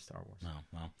fit for Star Wars. No,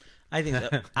 well, I think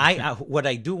what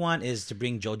I do want is to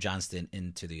bring Joe Johnston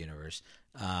into the universe.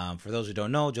 For those who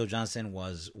don't know, Joe Johnston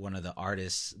was one of the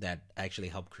artists that actually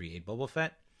helped create Boba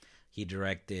Fett. He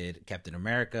directed Captain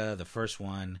America, the first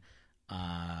one.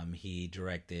 He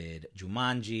directed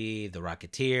Jumanji, The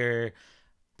Rocketeer.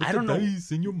 Put the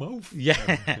dice in your mouth.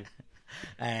 Yeah.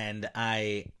 And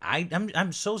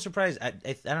I'm so surprised. I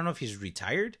don't know if he's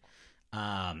retired.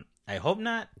 I hope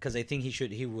not, because I think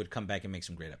he would come back and make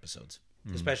some great episodes,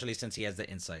 especially since he has the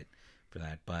insight for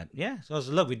that. But yeah, so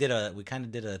look, we kind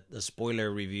of did a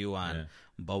spoiler review on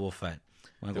Boba Fett.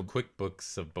 The quick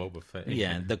books of Boba Fett.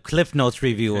 Yeah, the Cliff Notes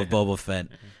review of Boba Fett.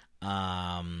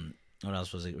 What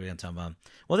else was we going to talk about?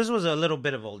 Well, this was a little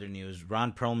bit of older news.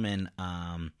 Ron Perlman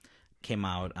came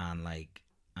out on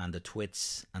the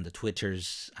Twitters, on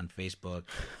Facebook.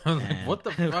 What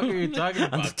the fuck are you talking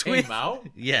about? Came out?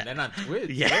 Yeah. And then on Twitch?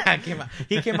 Yeah,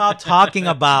 he came out talking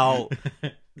about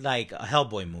like a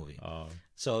Hellboy movie. Oh.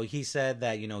 So he said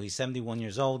that, he's 71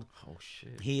 years old. Oh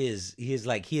shit. He does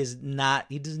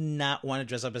not want to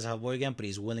dress up as Hellboy again, but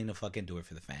he's willing to fucking do it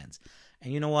for the fans.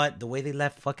 And you know what? The way they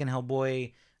left fucking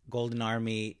Hellboy, Golden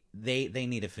Army, they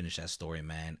need to finish that story,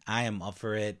 man. I am up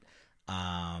for it.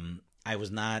 I was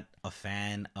not a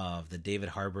fan of the David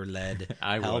Harbour led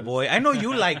Hellboy. I know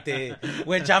you liked it,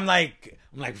 which I'm like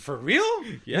for real,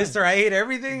 yeah. Mr. I Hate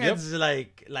Everything. Yep. It's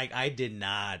like I did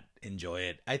not enjoy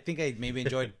it. I think I maybe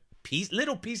enjoyed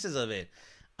little pieces of it,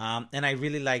 and I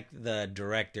really liked the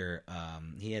director.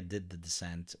 He did The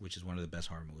Descent, which is one of the best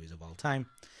horror movies of all time.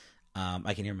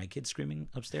 I can hear my kids screaming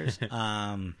upstairs.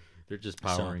 They're just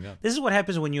powering up. This is what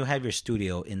happens when you have your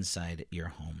studio inside your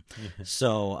home.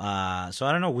 So I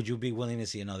don't know. Would you be willing to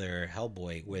see another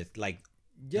Hellboy with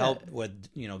help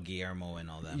with Guillermo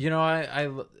and all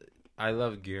that? I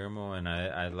love Guillermo, and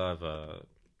I love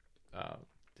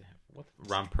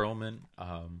Ron Perlman.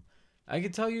 I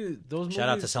can tell you those movies. Shout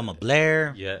out to Selma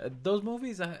Blair. Yeah, those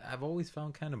movies I've always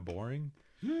found kind of boring.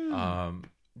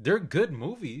 They're good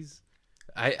movies.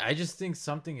 I just think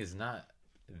something is not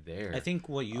there. I think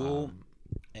what you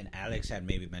and Alex had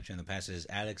maybe mentioned in the past is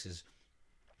Alex's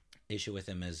issue with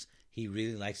him is he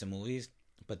really likes the movies,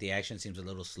 but the action seems a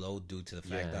little slow due to the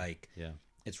fact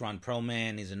it's Ron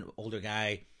Perlman. He's an older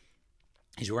guy.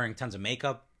 He's wearing tons of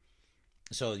makeup,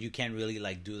 so you can't really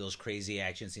do those crazy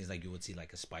action scenes like you would see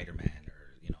like a Spider-Man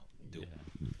or do. Yeah.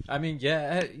 I mean,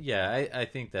 I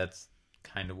think that's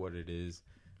kind of what it is.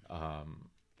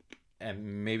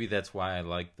 And maybe that's why I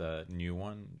like the new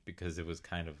one, because it was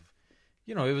kind of,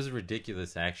 it was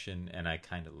ridiculous action, and I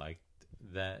kind of liked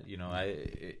that.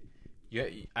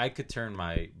 I could turn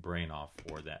my brain off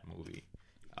for that movie.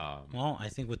 Well, I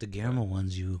think with the Guillermo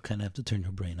ones, you kind of have to turn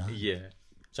your brain off. Yeah.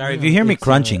 Sorry if you hear me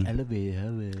crunching.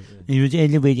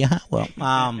 Well,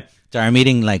 sorry, I'm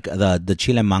eating the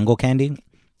chile mango candy.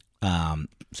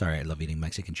 Sorry, I love eating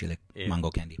Mexican chile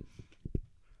mango candy.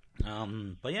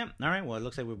 But yeah, all right. Well, it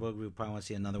looks like we probably want to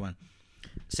see another one.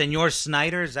 Senor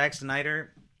Snyder, Zack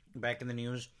Snyder, back in the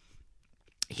news.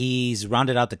 He's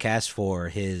rounded out the cast for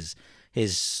his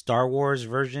Star Wars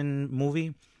version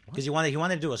movie, because he wanted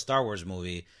to do a Star Wars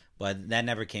movie, but that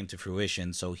never came to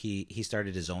fruition. So he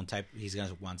started his own type. He's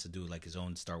gonna wants to do his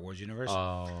own Star Wars universe.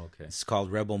 Oh, okay. It's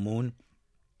called Rebel Moon.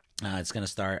 It's gonna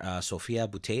star Sofia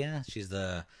Boutella. She's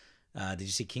the. Did you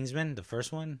see Kingsman, the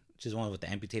first one? She's the one with the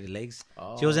amputated legs.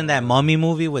 Oh. She was in that Mummy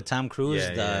movie with Tom Cruise.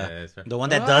 The one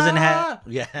that doesn't have...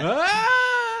 Yeah.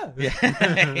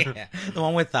 Yeah. The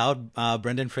one without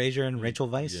Brendan Fraser and Rachel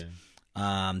Weisz.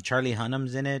 Yeah. Charlie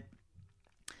Hunnam's in it.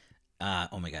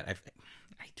 Oh my God. I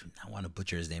do not want to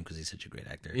butcher his name because he's such a great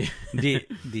actor.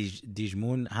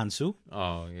 Dijmun Hansu.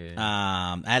 Oh,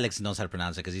 yeah. Alex knows how to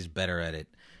pronounce it because he's better at it.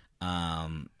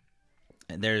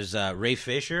 There's Ray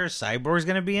Fisher, Cyborg's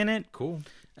going to be in it. Cool.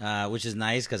 Which is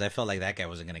nice because I felt like that guy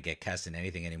wasn't going to get cast in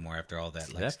anything anymore after all that.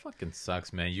 That fucking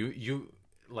sucks, man. You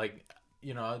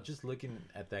just looking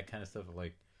at that kind of stuff,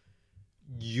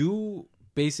 you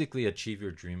basically achieve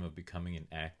your dream of becoming an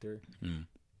actor,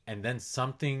 and then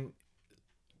something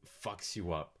fucks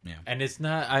you up. Yeah. And it's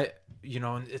not,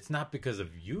 it's not because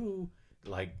of you,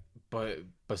 but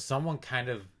someone kind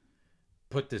of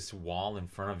put this wall in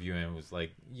front of you and was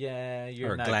like,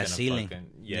 you're not glass ceiling.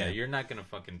 You're not gonna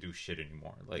fucking do shit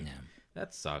anymore.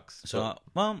 That sucks. So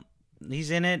well, he's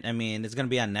in it. I mean, it's gonna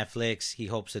be on Netflix. He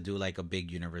hopes to do a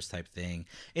big universe type thing.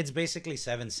 It's basically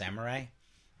Seven Samurai,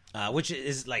 which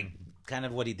is kind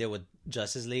of what he did with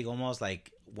Justice League, almost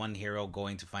one hero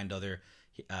going to find other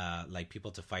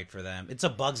people to fight for them. It's a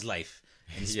Bug's Life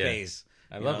in space.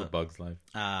 I love A Bug's Life.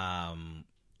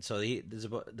 So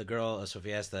the girl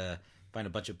Sophia has to find a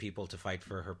bunch of people to fight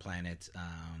for her planet.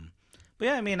 But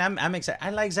yeah, I mean, I'm excited.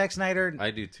 I like Zack Snyder.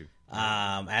 I do too.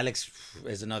 Alex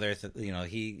is another.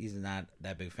 He's not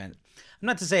that big fan. I'm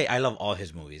not to say I love all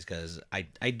his movies because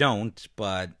I don't.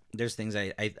 But there's things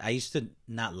I used to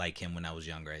not like him when I was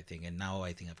younger. I think, and now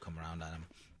I think I've come around on him.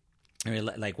 I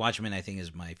mean, Watchmen, I think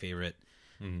is my favorite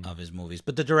of his movies.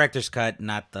 But the director's cut,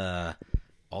 not the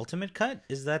ultimate cut.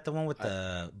 Is that the one with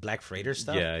the Black Freighter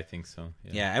stuff? Yeah, I think so.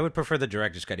 Yeah, I would prefer the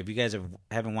director's cut. If you guys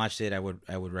haven't watched it, I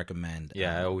would recommend.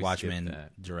 I always Watchmen skip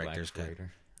that director's Black cut.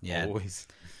 Freighter. Yeah, Always.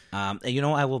 And you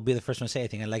know, I will be the first one to say I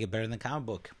think I like it better than the comic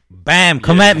book. Bam!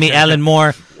 Come at me, Alan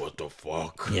Moore. What the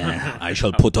fuck? Yeah, I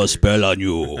shall put a spell on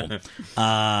you.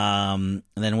 And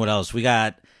then what else? We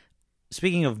got,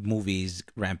 speaking of movies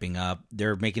ramping up,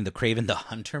 they're making the Kraven the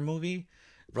Hunter movie.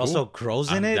 Russell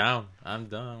Crowe's in it. I'm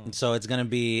down. So it's going to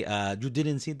be, you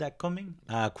didn't see that coming?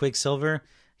 Quicksilver.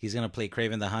 He's going to play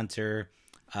Kraven the Hunter.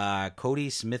 Cody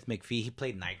Smith McPhee, he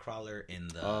played Nightcrawler in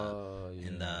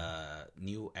the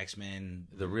new X-Men.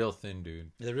 The real thin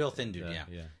dude. The real thin dude, yeah.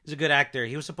 Yeah. He's a good actor.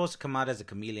 He was supposed to come out as a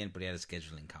chameleon, but he had a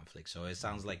scheduling conflict. So it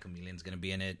sounds like Chameleon's going to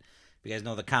be in it. If you guys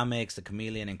know the comics, the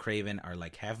Chameleon and Kraven are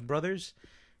like half brothers.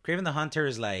 Kraven the Hunter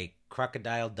is like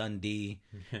Crocodile Dundee,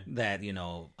 that, you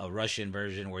know, a Russian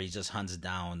version where he just hunts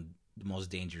down the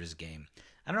most dangerous game.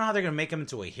 I don't know how they're going to make him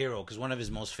into a hero, because one of his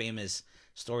most famous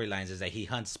storylines is that he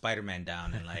hunts Spider-Man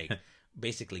down and like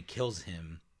basically kills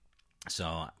him.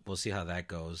 So we'll see how that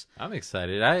goes. I'm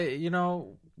excited.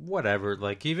 Whatever.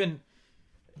 Like, even,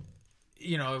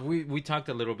 we talked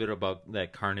a little bit about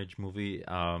that Carnage movie.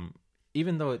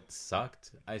 Even though it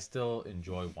sucked, I still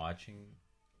enjoy watching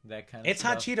that kind of It's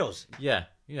stuff. hot Cheetos. Yeah.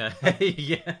 Yeah.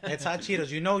 It's hot Cheetos.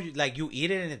 You know, like you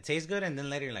eat it and it tastes good, and then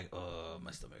later you're like, oh,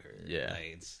 my stomach hurts. Yeah.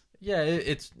 Like,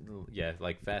 it's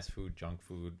like fast food, junk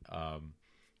food.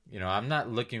 I'm not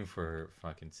looking for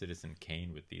fucking Citizen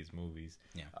Kane with these movies.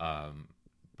 Yeah.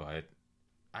 But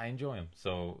I enjoy them.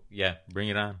 So yeah, bring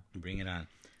it on. Bring it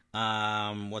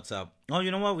on. What's up? Oh,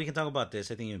 you know what? We can talk about this.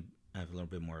 I think you have a little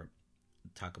bit more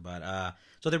to talk about.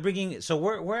 So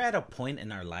we're at a point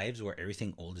in our lives where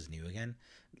everything old is new again.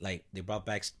 Like, they brought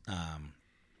back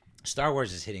Star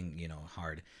Wars is hitting,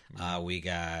 hard. We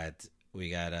got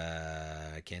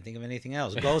I can't think of anything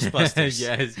else. Ghostbusters.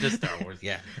 Yeah, it's just Star Wars.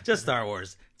 Yeah, just Star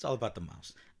Wars. It's all about the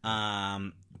mouse.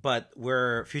 But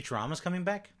Futurama's coming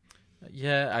back.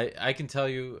 Yeah, I can tell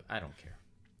you, I don't care.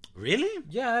 Really?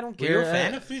 Yeah, I don't care. You're a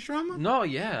fan of Futurama? No,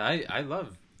 yeah, I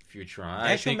love Futurama.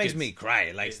 That show makes me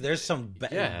cry. Like, there's some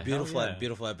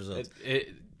beautiful episodes.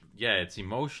 It's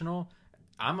emotional.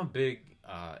 I'm a big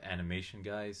animation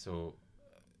guy, so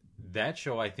that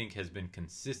show, I think, has been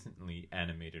consistently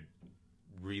animated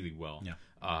really well. Yeah.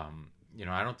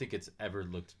 I don't think it's ever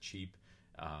looked cheap,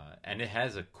 and it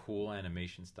has a cool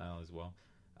animation style as well.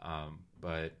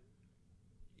 But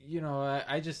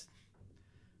I just,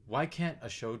 why can't a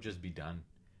show just be done?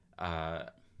 I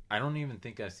don't even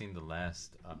think I've seen the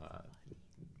last.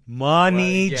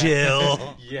 Money,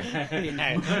 Jill. Yeah.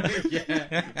 Yeah.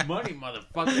 Money,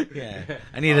 motherfucker. Yeah.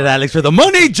 I needed Alex for the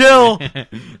money, Jill.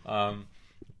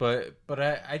 But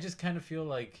I just kind of feel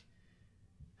like,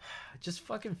 just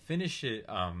fucking finish it.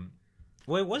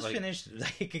 Well, it was finished.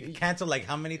 Like, it canceled like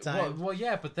how many times? Well,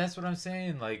 yeah, but that's what I'm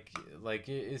saying. Like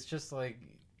it's just like,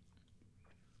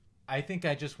 I think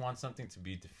I just want something to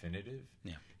be definitive.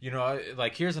 Yeah.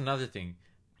 Like, here's another thing.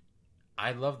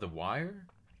 I love The Wire.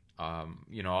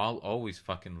 I'll always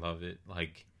fucking love it.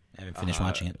 Like, I haven't finished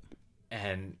watching it.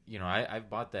 And I've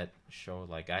bought that show.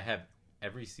 Like, I have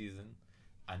every season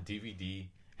on DVD,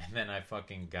 and then I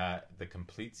fucking got the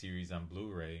complete series on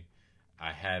Blu-ray.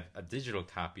 I have a digital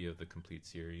copy of the complete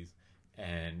series,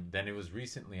 and then it was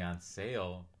recently on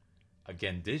sale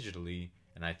again digitally,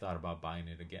 and I thought about buying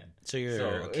it again. So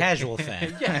you're a casual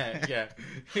fan. Yeah.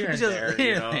 Here and there,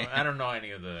 I don't know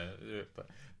any of the,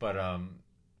 but I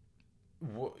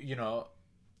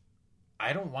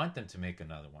don't want them to make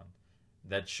another one.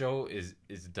 That show is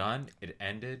done. It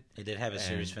ended. It did have a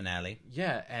series finale.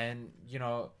 Yeah, and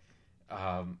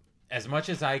as much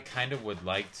as I kind of would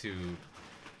like to,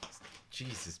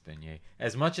 Jesus beignet,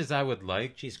 as much as I would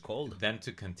like, she's cold, them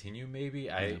to continue, maybe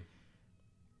I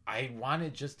want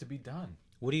it just to be done.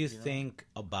 What do you think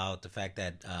about the fact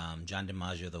that John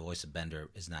DiMaggio, the voice of Bender,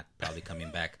 is not probably coming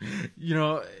back?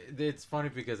 It's funny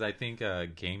because I think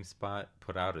GameSpot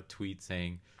put out a tweet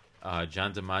saying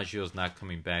John DiMaggio's not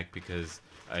coming back because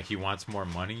he wants more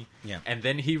money. Yeah. And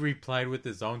then he replied with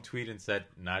his own tweet and said,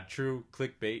 "Not true,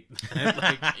 clickbait."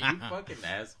 Like, you fucking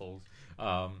assholes.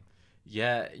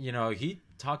 Yeah, he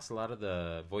talks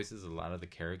voices a lot of the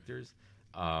characters.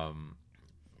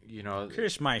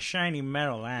 Kiss my shiny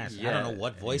metal ass. Yeah. I don't know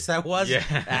what voice that was. Yeah.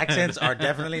 Accents are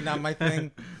definitely not my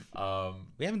thing.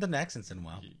 We We haven't done accents in a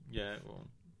while. Yeah, well,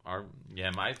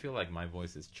 I feel like my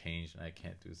voice has changed and I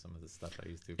can't do some of the stuff I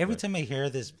used to. Every time I hear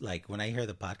this, like when I hear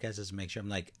the podcast, just make sure I'm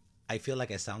like, I feel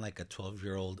like I sound like a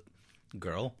 12-year-old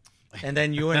girl. And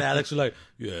then you and Alex are like,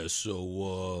 yeah,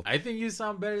 so I think you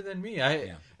sound better than me.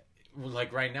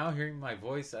 like right now, hearing my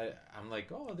voice, I'm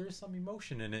like, oh, there's some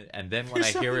emotion in it. And then when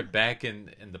I hear it back in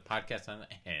the podcast, I'm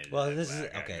like, hey, well, this is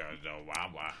okay.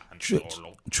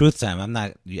 Truth time. I'm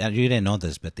not. You didn't know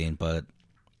this, Betin, but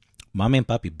Mommy and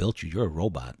Papi built you. You're a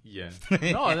robot. Yeah.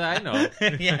 No, I know.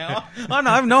 Yeah. Oh no,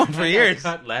 I've known for years.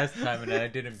 I got cut last time and I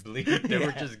didn't bleed. There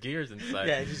were just gears inside.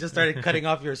 Yeah, you just started cutting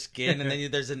off your skin, and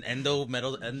then there's an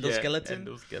endoskeleton.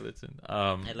 Endoskeleton.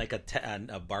 And like a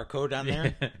barcode on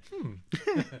there.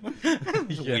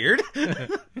 Yeah. Weird.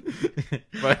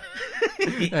 But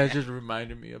that just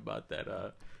reminded me about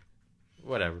that.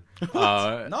 Whatever. No,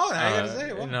 I gotta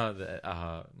say. What? No,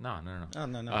 no. Oh,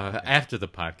 no. After the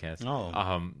podcast.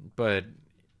 Oh. But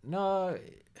no,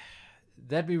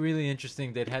 that'd be really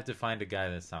interesting. They'd have to find a guy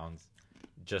that sounds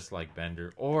just like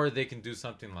Bender, or they can do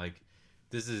something like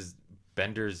this is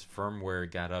Bender's firmware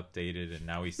got updated and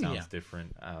now he sounds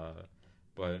different.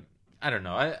 But I don't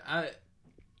know.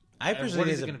 I presume what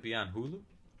is it going to be on Hulu?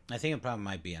 I think it probably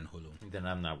might be on Hulu. Then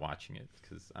I'm not watching it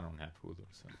because I don't have Hulu.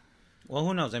 So. Well,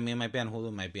 who knows? I mean, it might be on Hulu,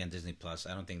 it might be on Disney Plus.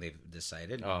 I don't think they've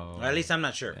decided. Oh, or at least I'm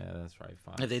not sure. Yeah, that's right.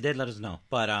 Fine. If they did, let us know.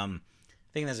 But I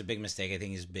think that's a big mistake. I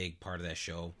think he's a big part of that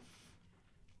show.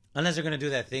 Unless they're gonna do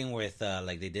that thing with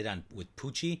like they did with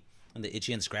Poochie on the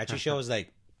Itchy and Scratchy show. Is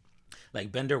like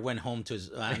Bender went home to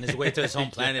on his way to his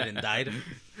home planet and died.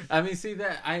 I mean, see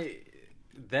that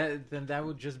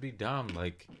would just be dumb.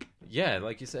 Like, yeah,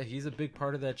 like you said, he's a big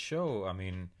part of that show. I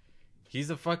mean. He's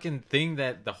a fucking thing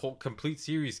that the whole complete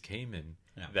series came in.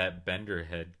 Yeah. That Bender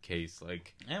head case,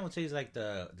 like. I would say he's like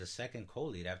the second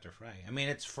co-lead after Fry. I mean,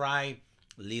 it's Fry,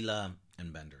 Leela,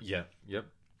 and Bender. Yeah. Yep.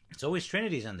 It's always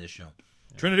Trinity's on this show.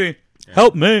 Yeah. Trinity,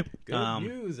 help me! Good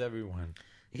news, everyone.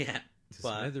 Yeah. To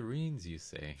smithereens, you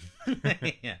say.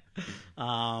 Yeah.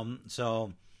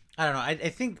 So I don't know. I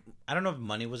think I don't know if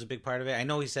money was a big part of it. I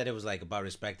know he said it was like about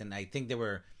respect, and I think they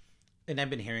were. And I've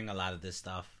been hearing a lot of this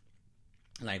stuff.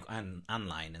 Like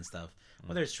online and stuff,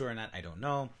 whether it's true or not, I don't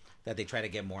know. That they try to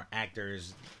get more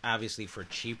actors, obviously for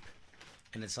cheap,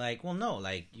 and it's like, well, no,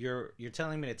 like you're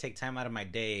telling me to take time out of my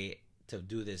day to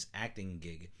do this acting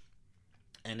gig,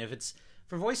 and if it's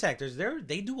for voice actors,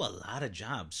 they do a lot of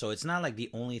jobs, so it's not like the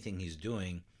only thing he's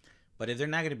doing. But if they're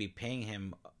not going to be paying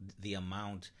him the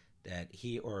amount that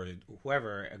he or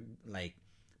whoever, like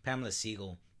Pamela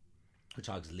Siegel, who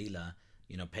talks Leela.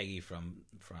 You know, Peggy from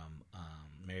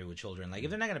Married with Children. Like, if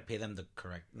they're not gonna pay them the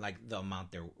correct, like the amount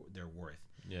they're worth.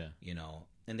 Yeah. You know,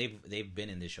 and they've been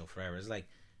in this show forever. It's like,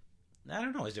 I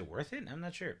don't know, is it worth it? I'm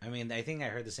not sure. I mean, I think I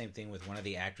heard the same thing with one of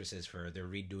the actresses they're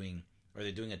doing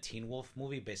a Teen Wolf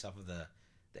movie based off of the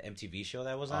MTV show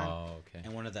that was on. Oh, okay.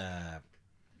 And one of the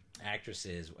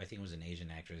actresses, I think it was an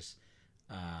Asian actress,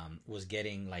 was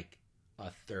getting like a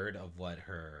third of what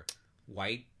her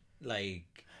white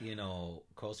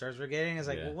co-stars were getting. It's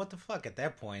like, well, what the fuck? At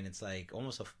that point, it's like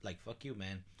almost like, fuck you,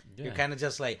 man. Yeah. You're kind of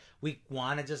just like, we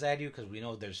want to just add you because we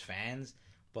know there's fans,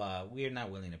 but we're not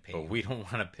willing to pay. But we don't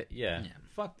want to pay. Yeah.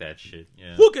 Fuck that shit.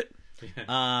 Yeah. Fuck it.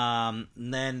 And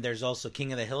then there's also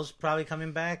King of the Hill's probably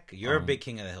coming back. You're a big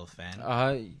King of the Hill fan.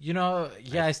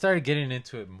 I started getting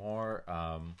into it more.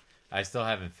 I still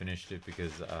haven't finished it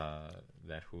because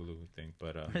that Hulu thing,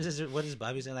 but what is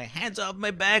Bobby saying? Like, hands off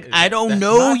my back! I don't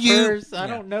know you. I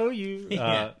don't know you.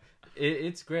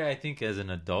 It's great. I think as an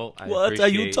adult, what are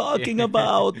you talking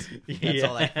about? That's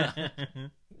all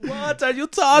what are you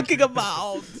talking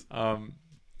about?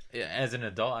 As an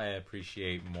adult, I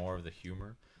appreciate more of the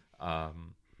humor,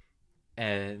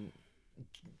 and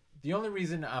the only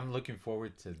reason I'm looking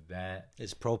forward to that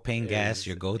is propane gas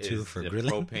your go-to for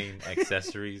grilling. Propane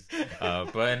accessories,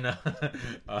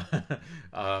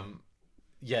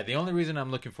 the only reason I'm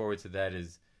looking forward to that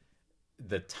is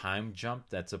the time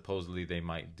jump that supposedly they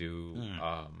might do.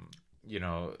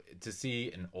 To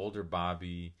see an older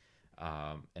Bobby,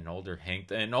 an older Hank,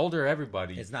 an older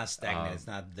everybody. It's not stagnant. It's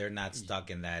not. They're not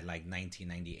stuck in that like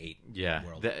 1998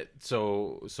 world.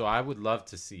 So I would love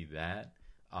to see that.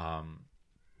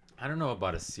 I don't know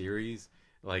about a series,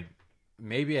 like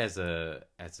maybe as a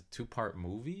 2-part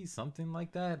movie, something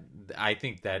like that. I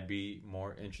think that'd be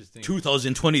more interesting.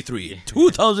 2023,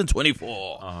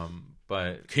 2024.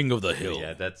 But King of the Hill.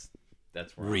 Yeah, that's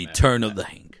where Return of the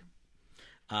Hank.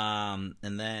 And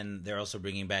then they're also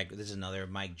bringing back. This is another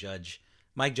Mike Judge.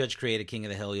 Mike Judge created King of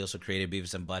the Hill. He also created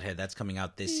Beavis and Butthead. That's coming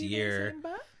out this year.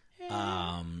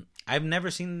 I've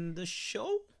never seen the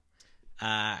show.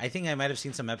 I think I might have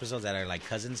seen some episodes at our like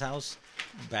cousin's house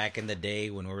back in the day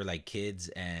when we were like kids,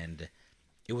 and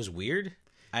it was weird.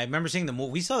 I remember seeing the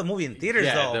movie. We saw the movie in theaters,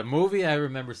 though. The movie I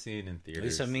remember seeing in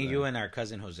theaters. So me, you, and our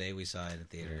cousin Jose, we saw it in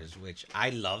theaters, which I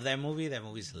love that movie. That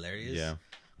movie's hilarious. Yeah.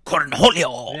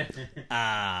 Cornholio.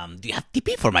 Do you have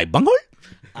TP for my bunghole?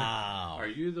 Are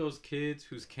you those kids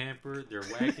whose camper they're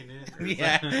whacking in?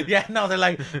 Yeah. No, they're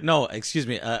like, no, excuse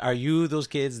me. Are you those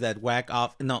kids that whack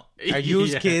off? No, are you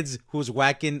kids who's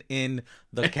whacking in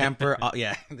the camper?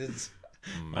 Yeah,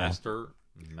 master.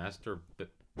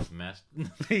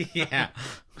 Yeah,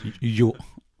 you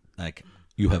like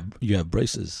you have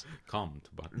braces. Come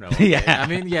to butter. No, Yeah. I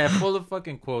mean, full of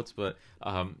fucking quotes, but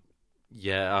well,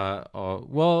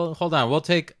 hold on. We'll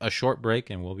take a short break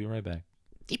and we'll be right back.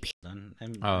 I'm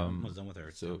almost done with her.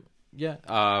 So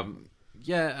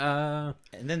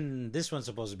and then this one's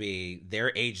supposed to be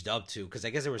they're aged up to because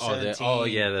I guess they were 17. Oh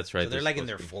yeah, that's right. So they're like in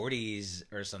their 40s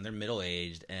or something. They're middle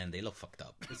aged and they look fucked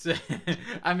up.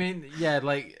 I mean, yeah,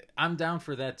 like I'm down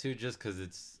for that too, just because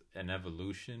it's an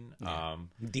evolution.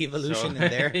 Devolution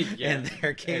in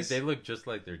their case. They look just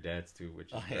like their dads too,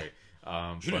 which is great.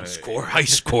 You didn't score. I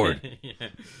scored.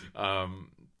 Yeah.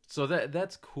 So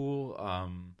that's cool.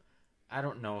 I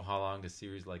don't know how long a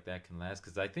series like that can last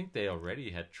because I think they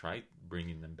already had tried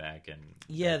bringing them back and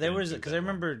there was because I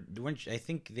remember I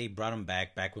think they brought them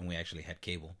back when we actually had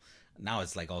cable. Now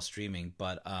it's like all streaming,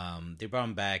 but they brought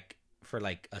them back for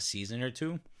like a season or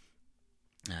two.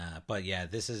 But yeah,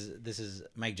 this is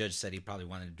Mike Judge said he probably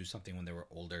wanted to do something when they were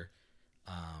older.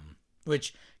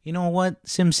 Which you know what,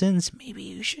 Simpsons, maybe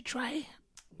you should try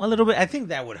a little bit. I think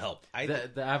that would help.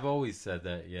 I've always said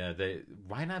that. Yeah,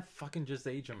 why not fucking just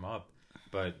age them up?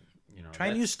 But you know,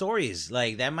 try new stories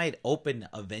like that might open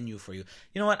a venue for you.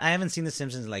 You know what? I haven't seen The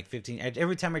Simpsons in like 15.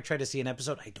 Every time I try to see an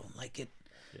episode, I don't like it.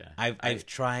 Yeah, I've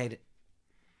tried,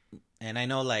 and I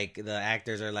know like the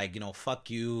actors are like, you know, fuck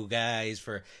you guys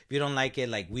for if you don't like it.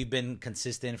 Like we've been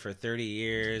consistent for 30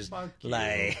 years. Fuck you.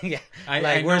 Like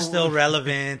I we're still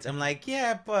relevant. I'm like,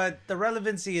 yeah, but the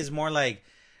relevancy is more like.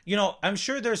 You know, I'm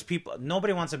sure there's people.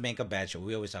 Nobody wants to make a bad show.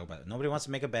 We always talk about it. Nobody wants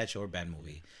to make a bad show or bad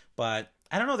movie. But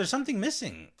I don't know. There's something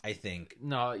missing, I think.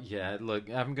 No, yeah. Look,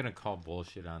 I'm gonna call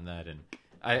bullshit on that, and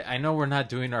I know we're not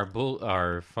doing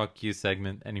our fuck you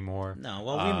segment anymore. No,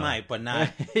 well, we might, but not.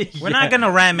 We're not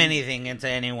gonna ram anything into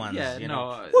anyone's. Yeah, you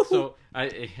know? So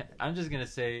I'm just gonna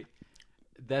say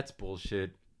that's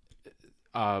bullshit.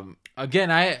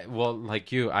 Again,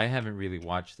 like you, I haven't really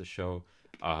watched the show,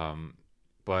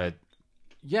 but.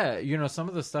 Yeah, you know, some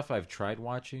of the stuff I've tried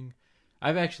watching,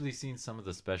 I've actually seen some of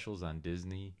the specials on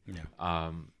Disney.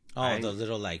 Yeah. The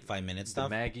little like 5-minute stuff, the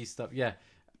Maggie stuff. Yeah,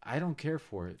 I don't care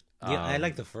for it. Yeah, I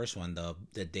like the first one, the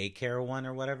daycare one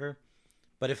or whatever,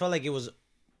 but it felt like it was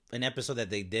an episode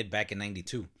that they did back in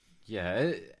 '92. Yeah,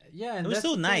 and it was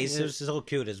still nice. It was so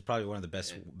cute. It's probably one of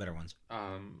the better ones.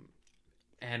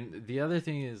 And the other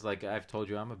thing is, like I've told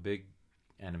you, I'm a big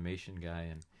animation guy,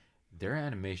 and their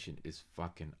animation is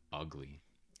fucking ugly.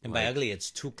 And by ugly,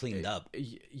 it's too cleaned up.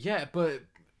 Yeah, but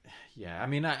I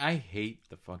mean, I hate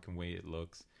the fucking way it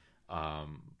looks.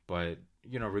 But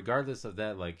you know, regardless of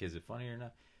that, like, is it funny or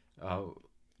not?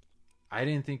 I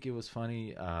didn't think it was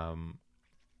funny,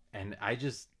 and I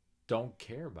just don't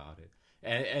care about it.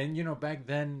 And you know, back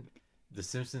then, The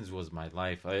Simpsons was my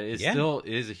life. It still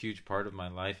is a huge part of my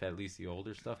life, at least the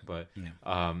older stuff. But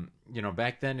you know,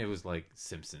 back then it was like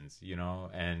Simpsons, you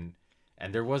know, and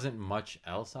there wasn't much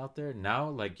else out there. Now,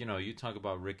 like, you know, you talk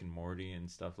about Rick and Morty and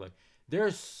stuff, like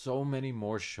there's so many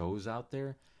more shows out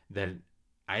there that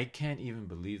I can't even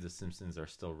believe The Simpsons are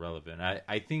still relevant.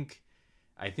 I think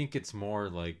it's more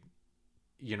like,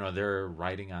 you know, they're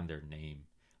writing on their name.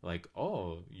 Like,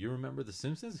 oh, you remember The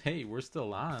Simpsons? Hey, we're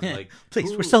still on. Like,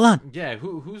 please, we're still on. Yeah,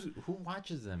 who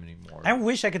watches them anymore? I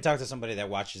wish I could talk to somebody that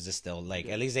watches this still. Like,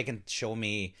 at least they can show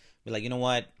me, be like, you know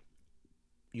what?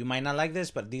 You might not like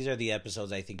this, but these are the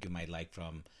episodes I think you might like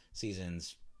from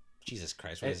seasons. Jesus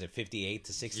Christ, what is it, 58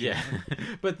 to 60? Yeah,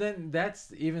 but then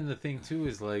that's even the thing too.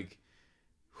 Is like,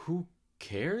 who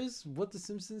cares what The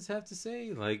Simpsons have to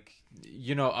say? Like,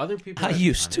 you know, other people. I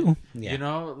used to. Yeah. You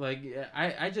know, like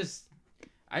I just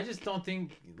don't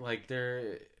think like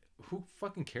who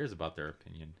fucking cares about their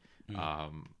opinion.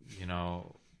 You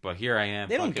know, but here I am.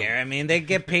 They don't care. I mean, they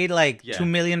get paid like $2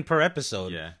 million per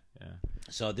episode. Yeah.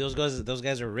 So those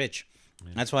guys are rich.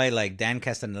 Yeah. That's why, like, Dan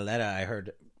Castellaneta, I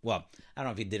heard. Well, I don't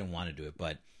know if he didn't want to do it,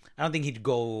 but I don't think he'd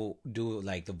go do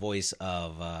like the voice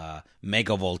of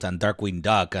Megavolt on Darkwing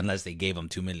Duck unless they gave him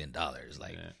 $2 million.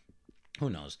 Like, who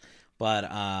knows? But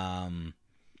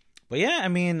yeah, I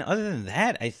mean, other than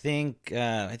that, I think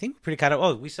we're pretty caught up.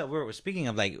 Oh, we're speaking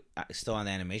of like still on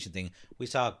the animation thing. We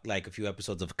saw like a few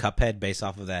episodes of Cuphead based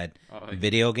off of that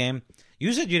video game.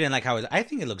 You said you didn't like how it. I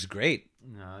think it looks great.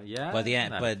 No, yeah, but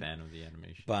I'm not a fan of the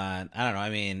animation. But I don't know.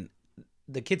 I mean,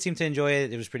 the kids seem to enjoy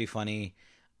it. It was pretty funny.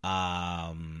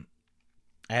 I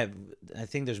I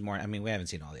think there's more. I mean, we haven't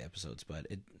seen all the episodes, but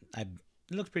it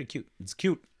looks pretty cute. It's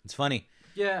cute. It's funny.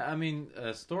 Yeah, I mean,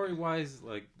 story wise,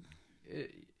 like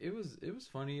it was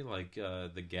funny. Like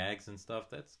the gags and stuff.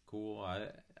 That's cool.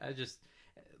 I just,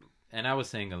 and I was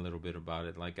saying a little bit about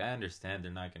it. Like, I understand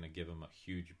they're not gonna give them a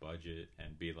huge budget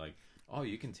and be like, oh,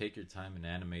 you can take your time and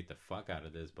animate the fuck out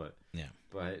of this, but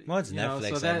Well, it's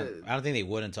Netflix. So I don't think they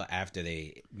would until after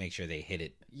they make sure they hit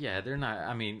it. Yeah, they're not.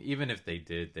 I mean, even if they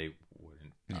did, they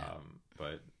wouldn't. Yeah.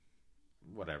 But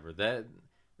whatever. That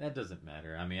doesn't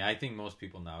matter. I mean, I think most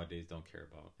people nowadays don't care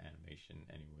about animation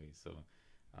anyway, so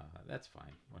that's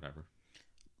fine. Whatever.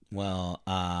 Well,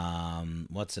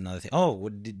 what's another thing? Oh,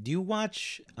 did you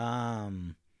watch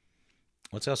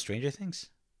what's else? Stranger Things?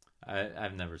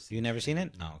 I've never seen. You never seen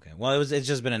it? Oh, okay. Well, it's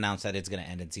just been announced that it's going to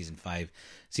end in season 5.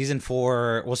 Season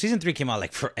 4, well, season 3 came out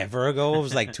like forever ago. It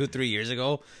was like 2-3 years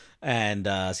ago, and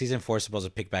season 4 is supposed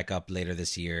to pick back up later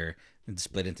this year and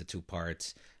split into 2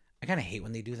 parts. I kind of hate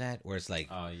when they do that, where it's like,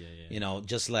 oh yeah. You know,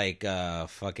 just like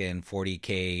fucking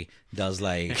 40K does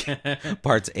like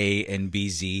parts A and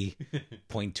BZ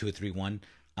 .231.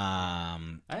 I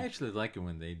actually like it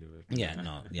when they do it.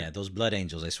 Yeah, those Blood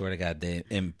Angels, I swear to God,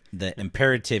 the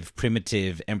imperative,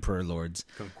 primitive Emperor Lords.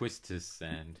 Conquistus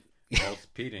and Charles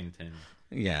Peddington.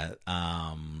 Yeah,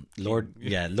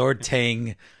 Lord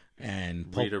Tang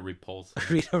and Rita Repulsa.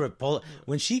 Rita Repulsa.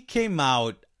 When she came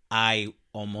out, I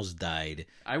almost died.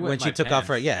 When she took off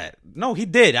her. Yeah, no, he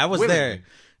did. I was there.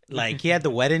 Like, he had the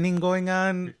wedding going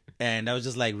on. And I was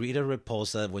just like, Rita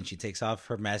Repulsa, when she takes off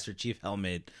her Master Chief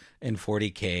helmet in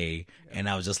 40K, and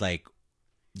I was just like,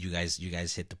 you guys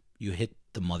hit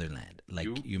the motherland.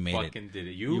 Like, you made it. You fucking did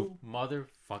it. You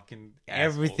motherfucking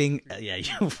everything. Yeah,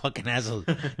 you fucking asshole.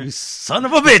 You son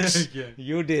of a bitch. Yeah.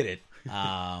 You did it.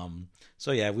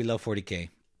 So yeah, we love 40K,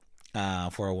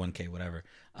 401K, whatever.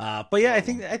 But yeah, I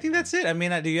think that's it. I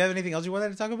mean, do you have anything else you wanted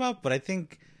to talk about? But I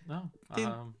think. No.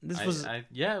 This was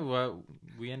well,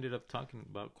 we ended up talking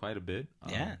about quite a bit.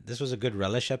 This was a good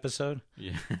relish episode.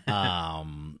 Yeah.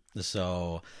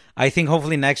 So I think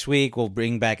hopefully next week we'll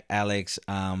bring back Alex.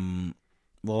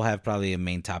 We'll have probably a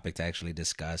main topic to actually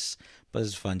discuss, but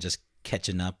it's fun just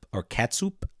catching up. Or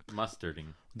catsup?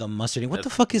 Mustarding. The mustarding. What the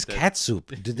fuck is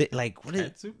catsup? Do they like what is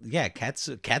catsup? Yeah,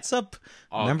 catsup.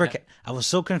 Oh, remember, I was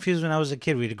so confused when I was a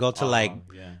kid. We'd go to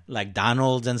like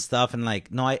Donald's and stuff, and like,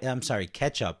 no, I'm sorry,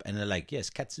 ketchup, and they're like, yes,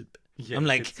 catsup. Yeah, I'm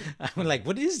like,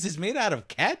 what is this made out of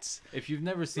cats? If you've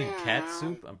never seen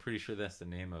catsup, I'm pretty sure that's the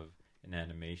name of an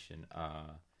animation,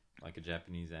 like a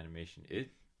Japanese animation.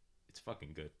 It's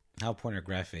fucking good. How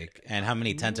pornographic, and how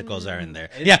many tentacles are in there?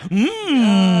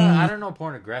 I don't know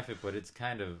pornographic, but it's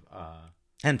kind of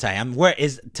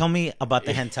hentai. Tell me about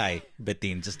the hentai,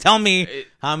 Betin. Just tell me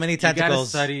how many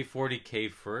tentacles. You gotta study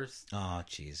 40K first. Oh,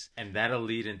 jeez. And that'll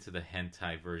lead into the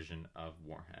hentai version of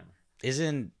Warhammer.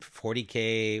 Isn't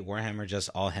 40K Warhammer just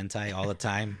all hentai all the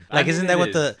time? Like, isn't that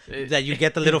what that you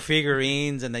get the little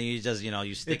figurines and then you just,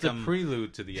 you stick them? It's a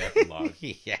prelude to the epilogue.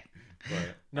 Yeah.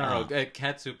 But, no,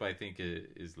 catsup I think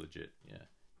is legit. Yeah.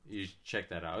 You should check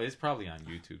that out. It's probably on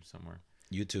YouTube somewhere.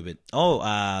 YouTube it. Oh,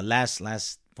 last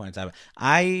point in time.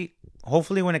 I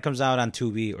hopefully when it comes out on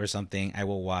Tubi or something, I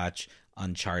will watch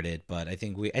Uncharted. But I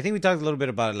think we talked a little bit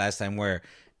about it last time where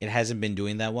it hasn't been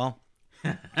doing that well.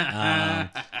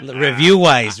 Review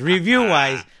wise,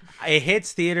 it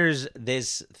hits theaters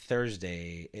this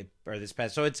Thursday or this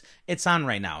past. So it's on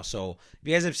right now. So if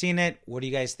you guys have seen it, what do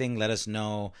you guys think? Let us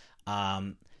know. I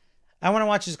want to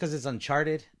watch this because it's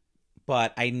Uncharted.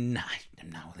 But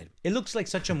it looks like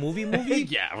such a movie.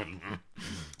 Yeah.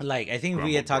 Like, I think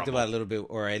we had talked about it a little bit,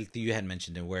 or I think you had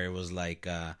mentioned it, where it was like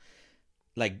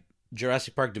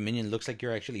Jurassic Park Dominion looks like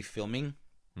you're actually filming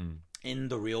in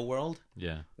the real world.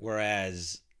 Yeah.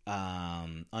 Whereas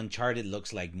Uncharted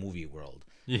looks like movie world.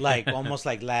 Yeah. Like almost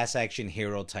like Last Action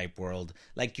Hero type world.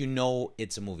 Like,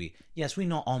 it's a movie. Yes, we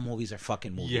know all movies are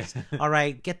fucking movies. Yeah. All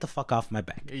right, get the fuck off my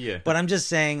back. Yeah. But I'm just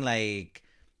saying, like,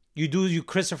 you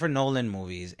Christopher Nolan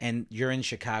movies and you're in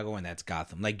Chicago and that's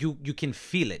Gotham. Like, you can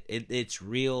feel it. It's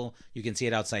real. You can see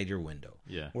it outside your window.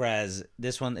 Yeah. Whereas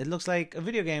this one, it looks like a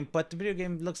video game, but the video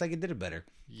game looks like it did it better.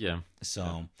 Yeah.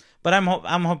 So, but I'm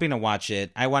hoping to watch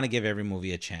it. I want to give every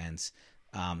movie a chance.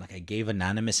 Like I gave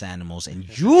Anonymous Animals, and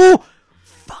you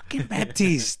fucking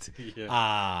Baptiste.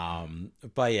 Yeah.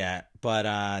 But yeah.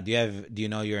 But do you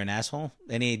know you're an asshole?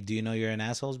 Do you know you're an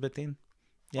asshole, Betin?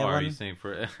 Yeah. Or are you saying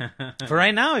for for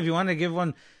right now? If you want to give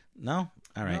one, no.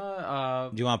 All right.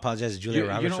 Do you want to apologize to Julia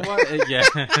Roberts? You know what? Yeah.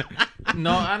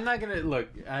 No, I'm not gonna look.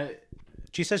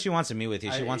 She says she wants to meet with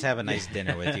you. She wants to have a nice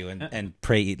dinner with you and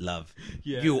pray, eat, love.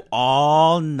 Yeah. You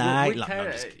all night. We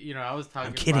kinda, I was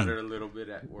talking about it a little bit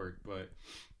at work, but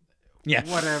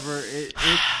whatever.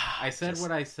 I said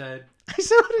what I said.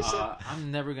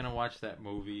 I'm never gonna watch that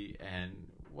movie, and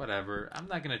whatever. I'm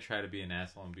not gonna try to be an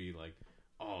asshole and be like,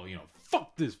 oh,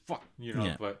 fuck this, fuck,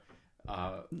 but.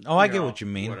 I get what you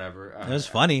mean. Whatever. It was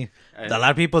funny. A lot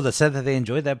of people that said that they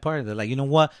enjoyed that part, they're like, you know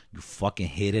what? You fucking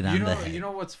hit it on the head. You know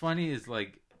what's funny is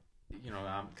like,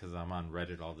 because I'm on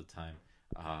Reddit all the time.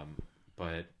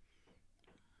 But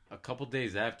a couple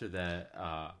days after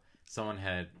that, someone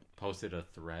had posted a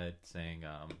thread saying,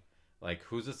 like,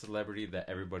 who's a celebrity that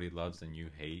everybody loves and you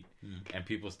hate? And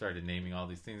people started naming all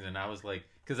these things. And I was like,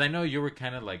 because I know you were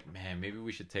kind of like, man, maybe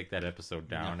we should take that episode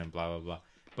down and blah, blah, blah.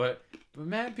 But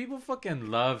man, people fucking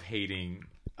love hating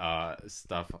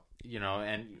stuff,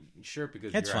 and sure,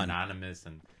 because you're anonymous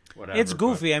and whatever. It's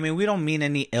goofy. I mean, we don't mean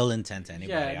any ill intent to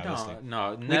anybody. Yeah, obviously.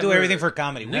 No. We do everything for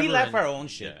comedy. We laugh our own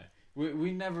shit. Yeah.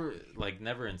 We never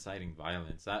never inciting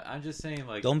violence. I'm just saying,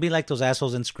 like, don't be like those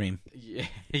assholes and scream.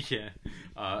 Yeah.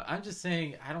 I'm just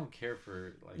saying I don't care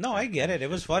for like. No, I get it. It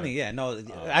was funny. Yeah. No,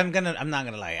 I'm not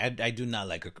gonna lie. I do not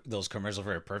like those commercials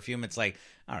for a perfume. It's like,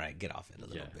 all right, get off it a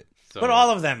little bit. So, but all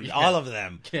of them,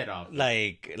 get off.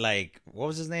 Like what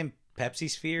was his name? Pepsi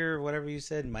Sphere, or whatever you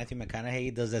said. Matthew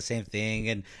McConaughey does the same thing,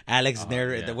 and Alex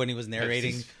when he was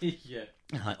narrating. Yeah.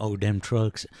 Like, oh, them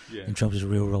trucks. And Trump is a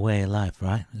real way of life,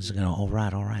 right? This is gonna all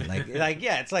right. Like,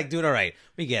 yeah, it's like, dude, all right,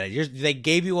 we get it. They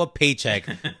gave you a paycheck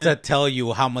to tell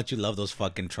you how much you love those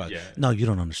fucking trucks. Yeah. No, you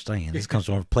don't understand. This comes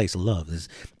from a place of love.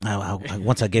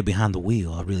 Once I get behind the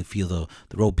wheel, I really feel the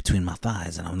road between my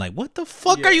thighs, and I'm like, what the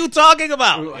fuck are you talking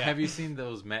about? Have you seen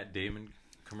those Matt Damon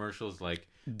commercials? Like,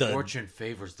 fortune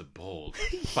favors the bold.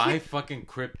 Buy fucking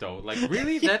crypto. Like,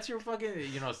 really? That's your fucking.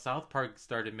 South Park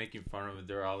started making fun of it.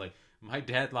 They're all like, my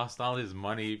dad lost all his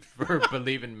money for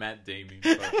believing Matt Damon.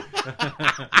 But,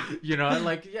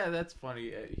 like, yeah, that's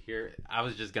funny. Here, I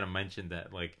was just gonna mention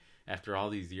that, like, after all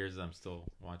these years, I'm still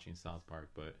watching South Park.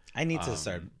 But I need to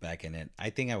start back in it. I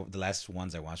think the last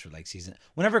ones I watched were like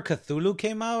whenever Cthulhu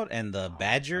came out and the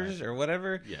Badgers or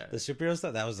whatever, the superhero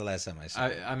stuff. That was the last time I saw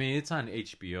it. I mean, it's on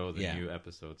HBO, the new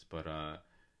episodes. But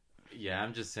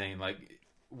I'm just saying, like,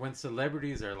 when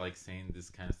celebrities are like saying this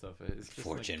kind of stuff, it's just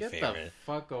fortune like, get favorite. The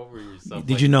fuck over yourself.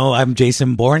 Did you know I'm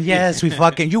Jason Bourne? Yes, you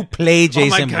play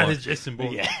Jason Bourne. Oh my God, it's Jason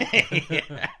Bourne.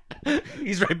 Yeah.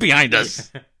 He's right behind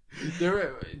us.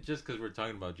 Just because we're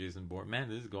talking about Jason Bourne, man,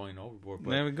 this is going overboard.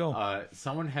 But, there we go.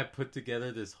 Someone had put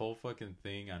together this whole fucking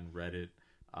thing on Reddit,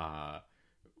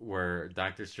 where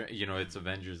Doctor Strange, it's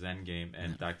Avengers Endgame,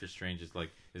 and Doctor Strange is like,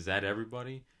 "Is that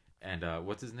everybody?" And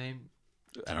what's his name?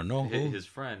 I don't know. His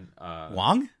friend,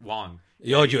 Wong.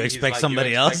 Yo, you expect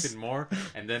somebody else? More,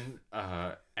 and then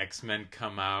X-Men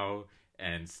come out.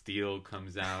 And Steel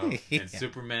comes out, and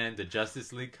Superman, the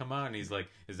Justice League come out, and he's like,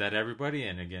 "Is that everybody?"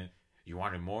 And again, you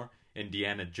wanted more?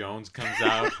 Indiana Jones comes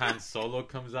out, Han Solo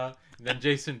comes out, and then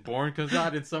Jason Bourne comes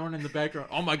out, and someone in the background,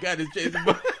 oh my God, it's Jason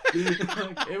Bourne.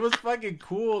 It was fucking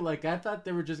cool. Like, I thought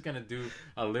they were just gonna do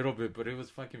a little bit, but it was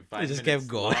fucking 5 minutes. It just kept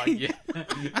going. Long. Yeah.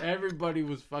 Everybody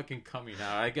was fucking coming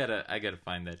out. I gotta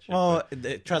find that shit. Well,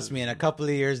 trust me, in a couple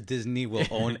of years, Disney will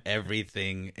own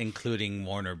everything, including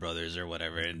Warner Brothers or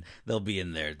whatever, and they'll be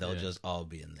in there. They'll just all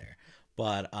be in there.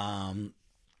 But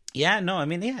yeah, no, I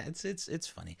mean, yeah, it's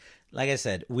funny. Like I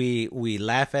said, we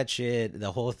laugh at shit,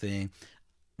 the whole thing.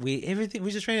 We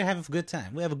just try to have a good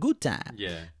time. We have a good time.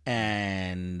 Yeah.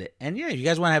 And yeah, if you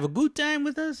guys want to have a good time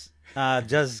with us,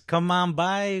 just come on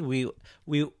by. We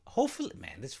hopefully,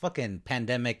 man, this fucking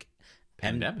pandemic.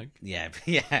 Yeah.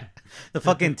 The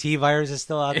fucking T virus is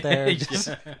still out there.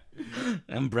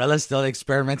 Umbrella's still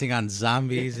experimenting on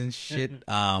zombies and shit.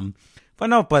 But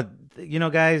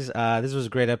guys, this was a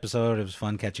great episode. It was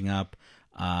fun catching up.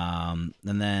 And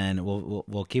then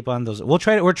we'll keep on those. We're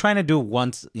trying to do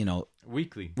once,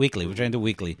 weekly. We're trying to do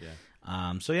weekly.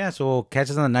 Yeah. So we'll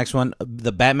catch us on the next one.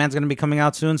 The Batman's going to be coming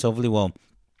out soon, so hopefully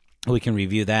we can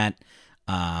review that.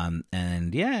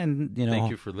 Thank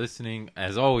you for listening.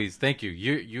 As always, thank you.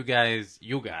 You guys,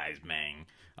 man.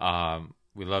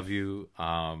 We love you.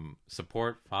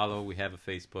 Support, follow. We have a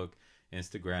Facebook,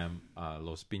 Instagram,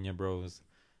 Los Piña Bros.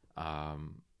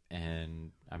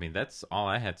 And I mean, that's all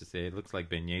I had to say. It looks like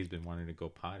Beigné's been wanting to go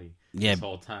potty this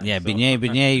whole time. Yeah, so.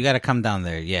 Beigné, you got to come down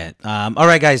there. Yeah. All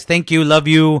right, guys. Thank you. Love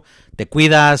you. Te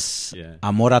cuidas. Yeah.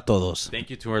 Amor a todos. Thank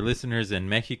you to our listeners in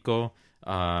Mexico,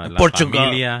 La Portugal.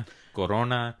 Familia,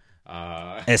 Corona,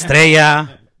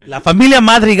 Estrella, La Familia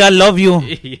Madrigal. Love you.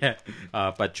 Yeah.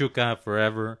 Pachuca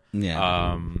forever.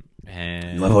 Yeah.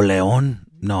 And Nuevo León.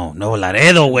 No, Nuevo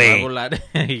Laredo, güey. Nuevo Laredo.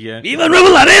 Yeah. ¡Viva Nuevo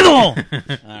Laredo! All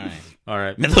right. All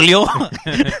right. Me dolió. All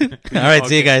right,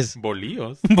 see you guys.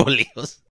 Bolillos. Bolillos.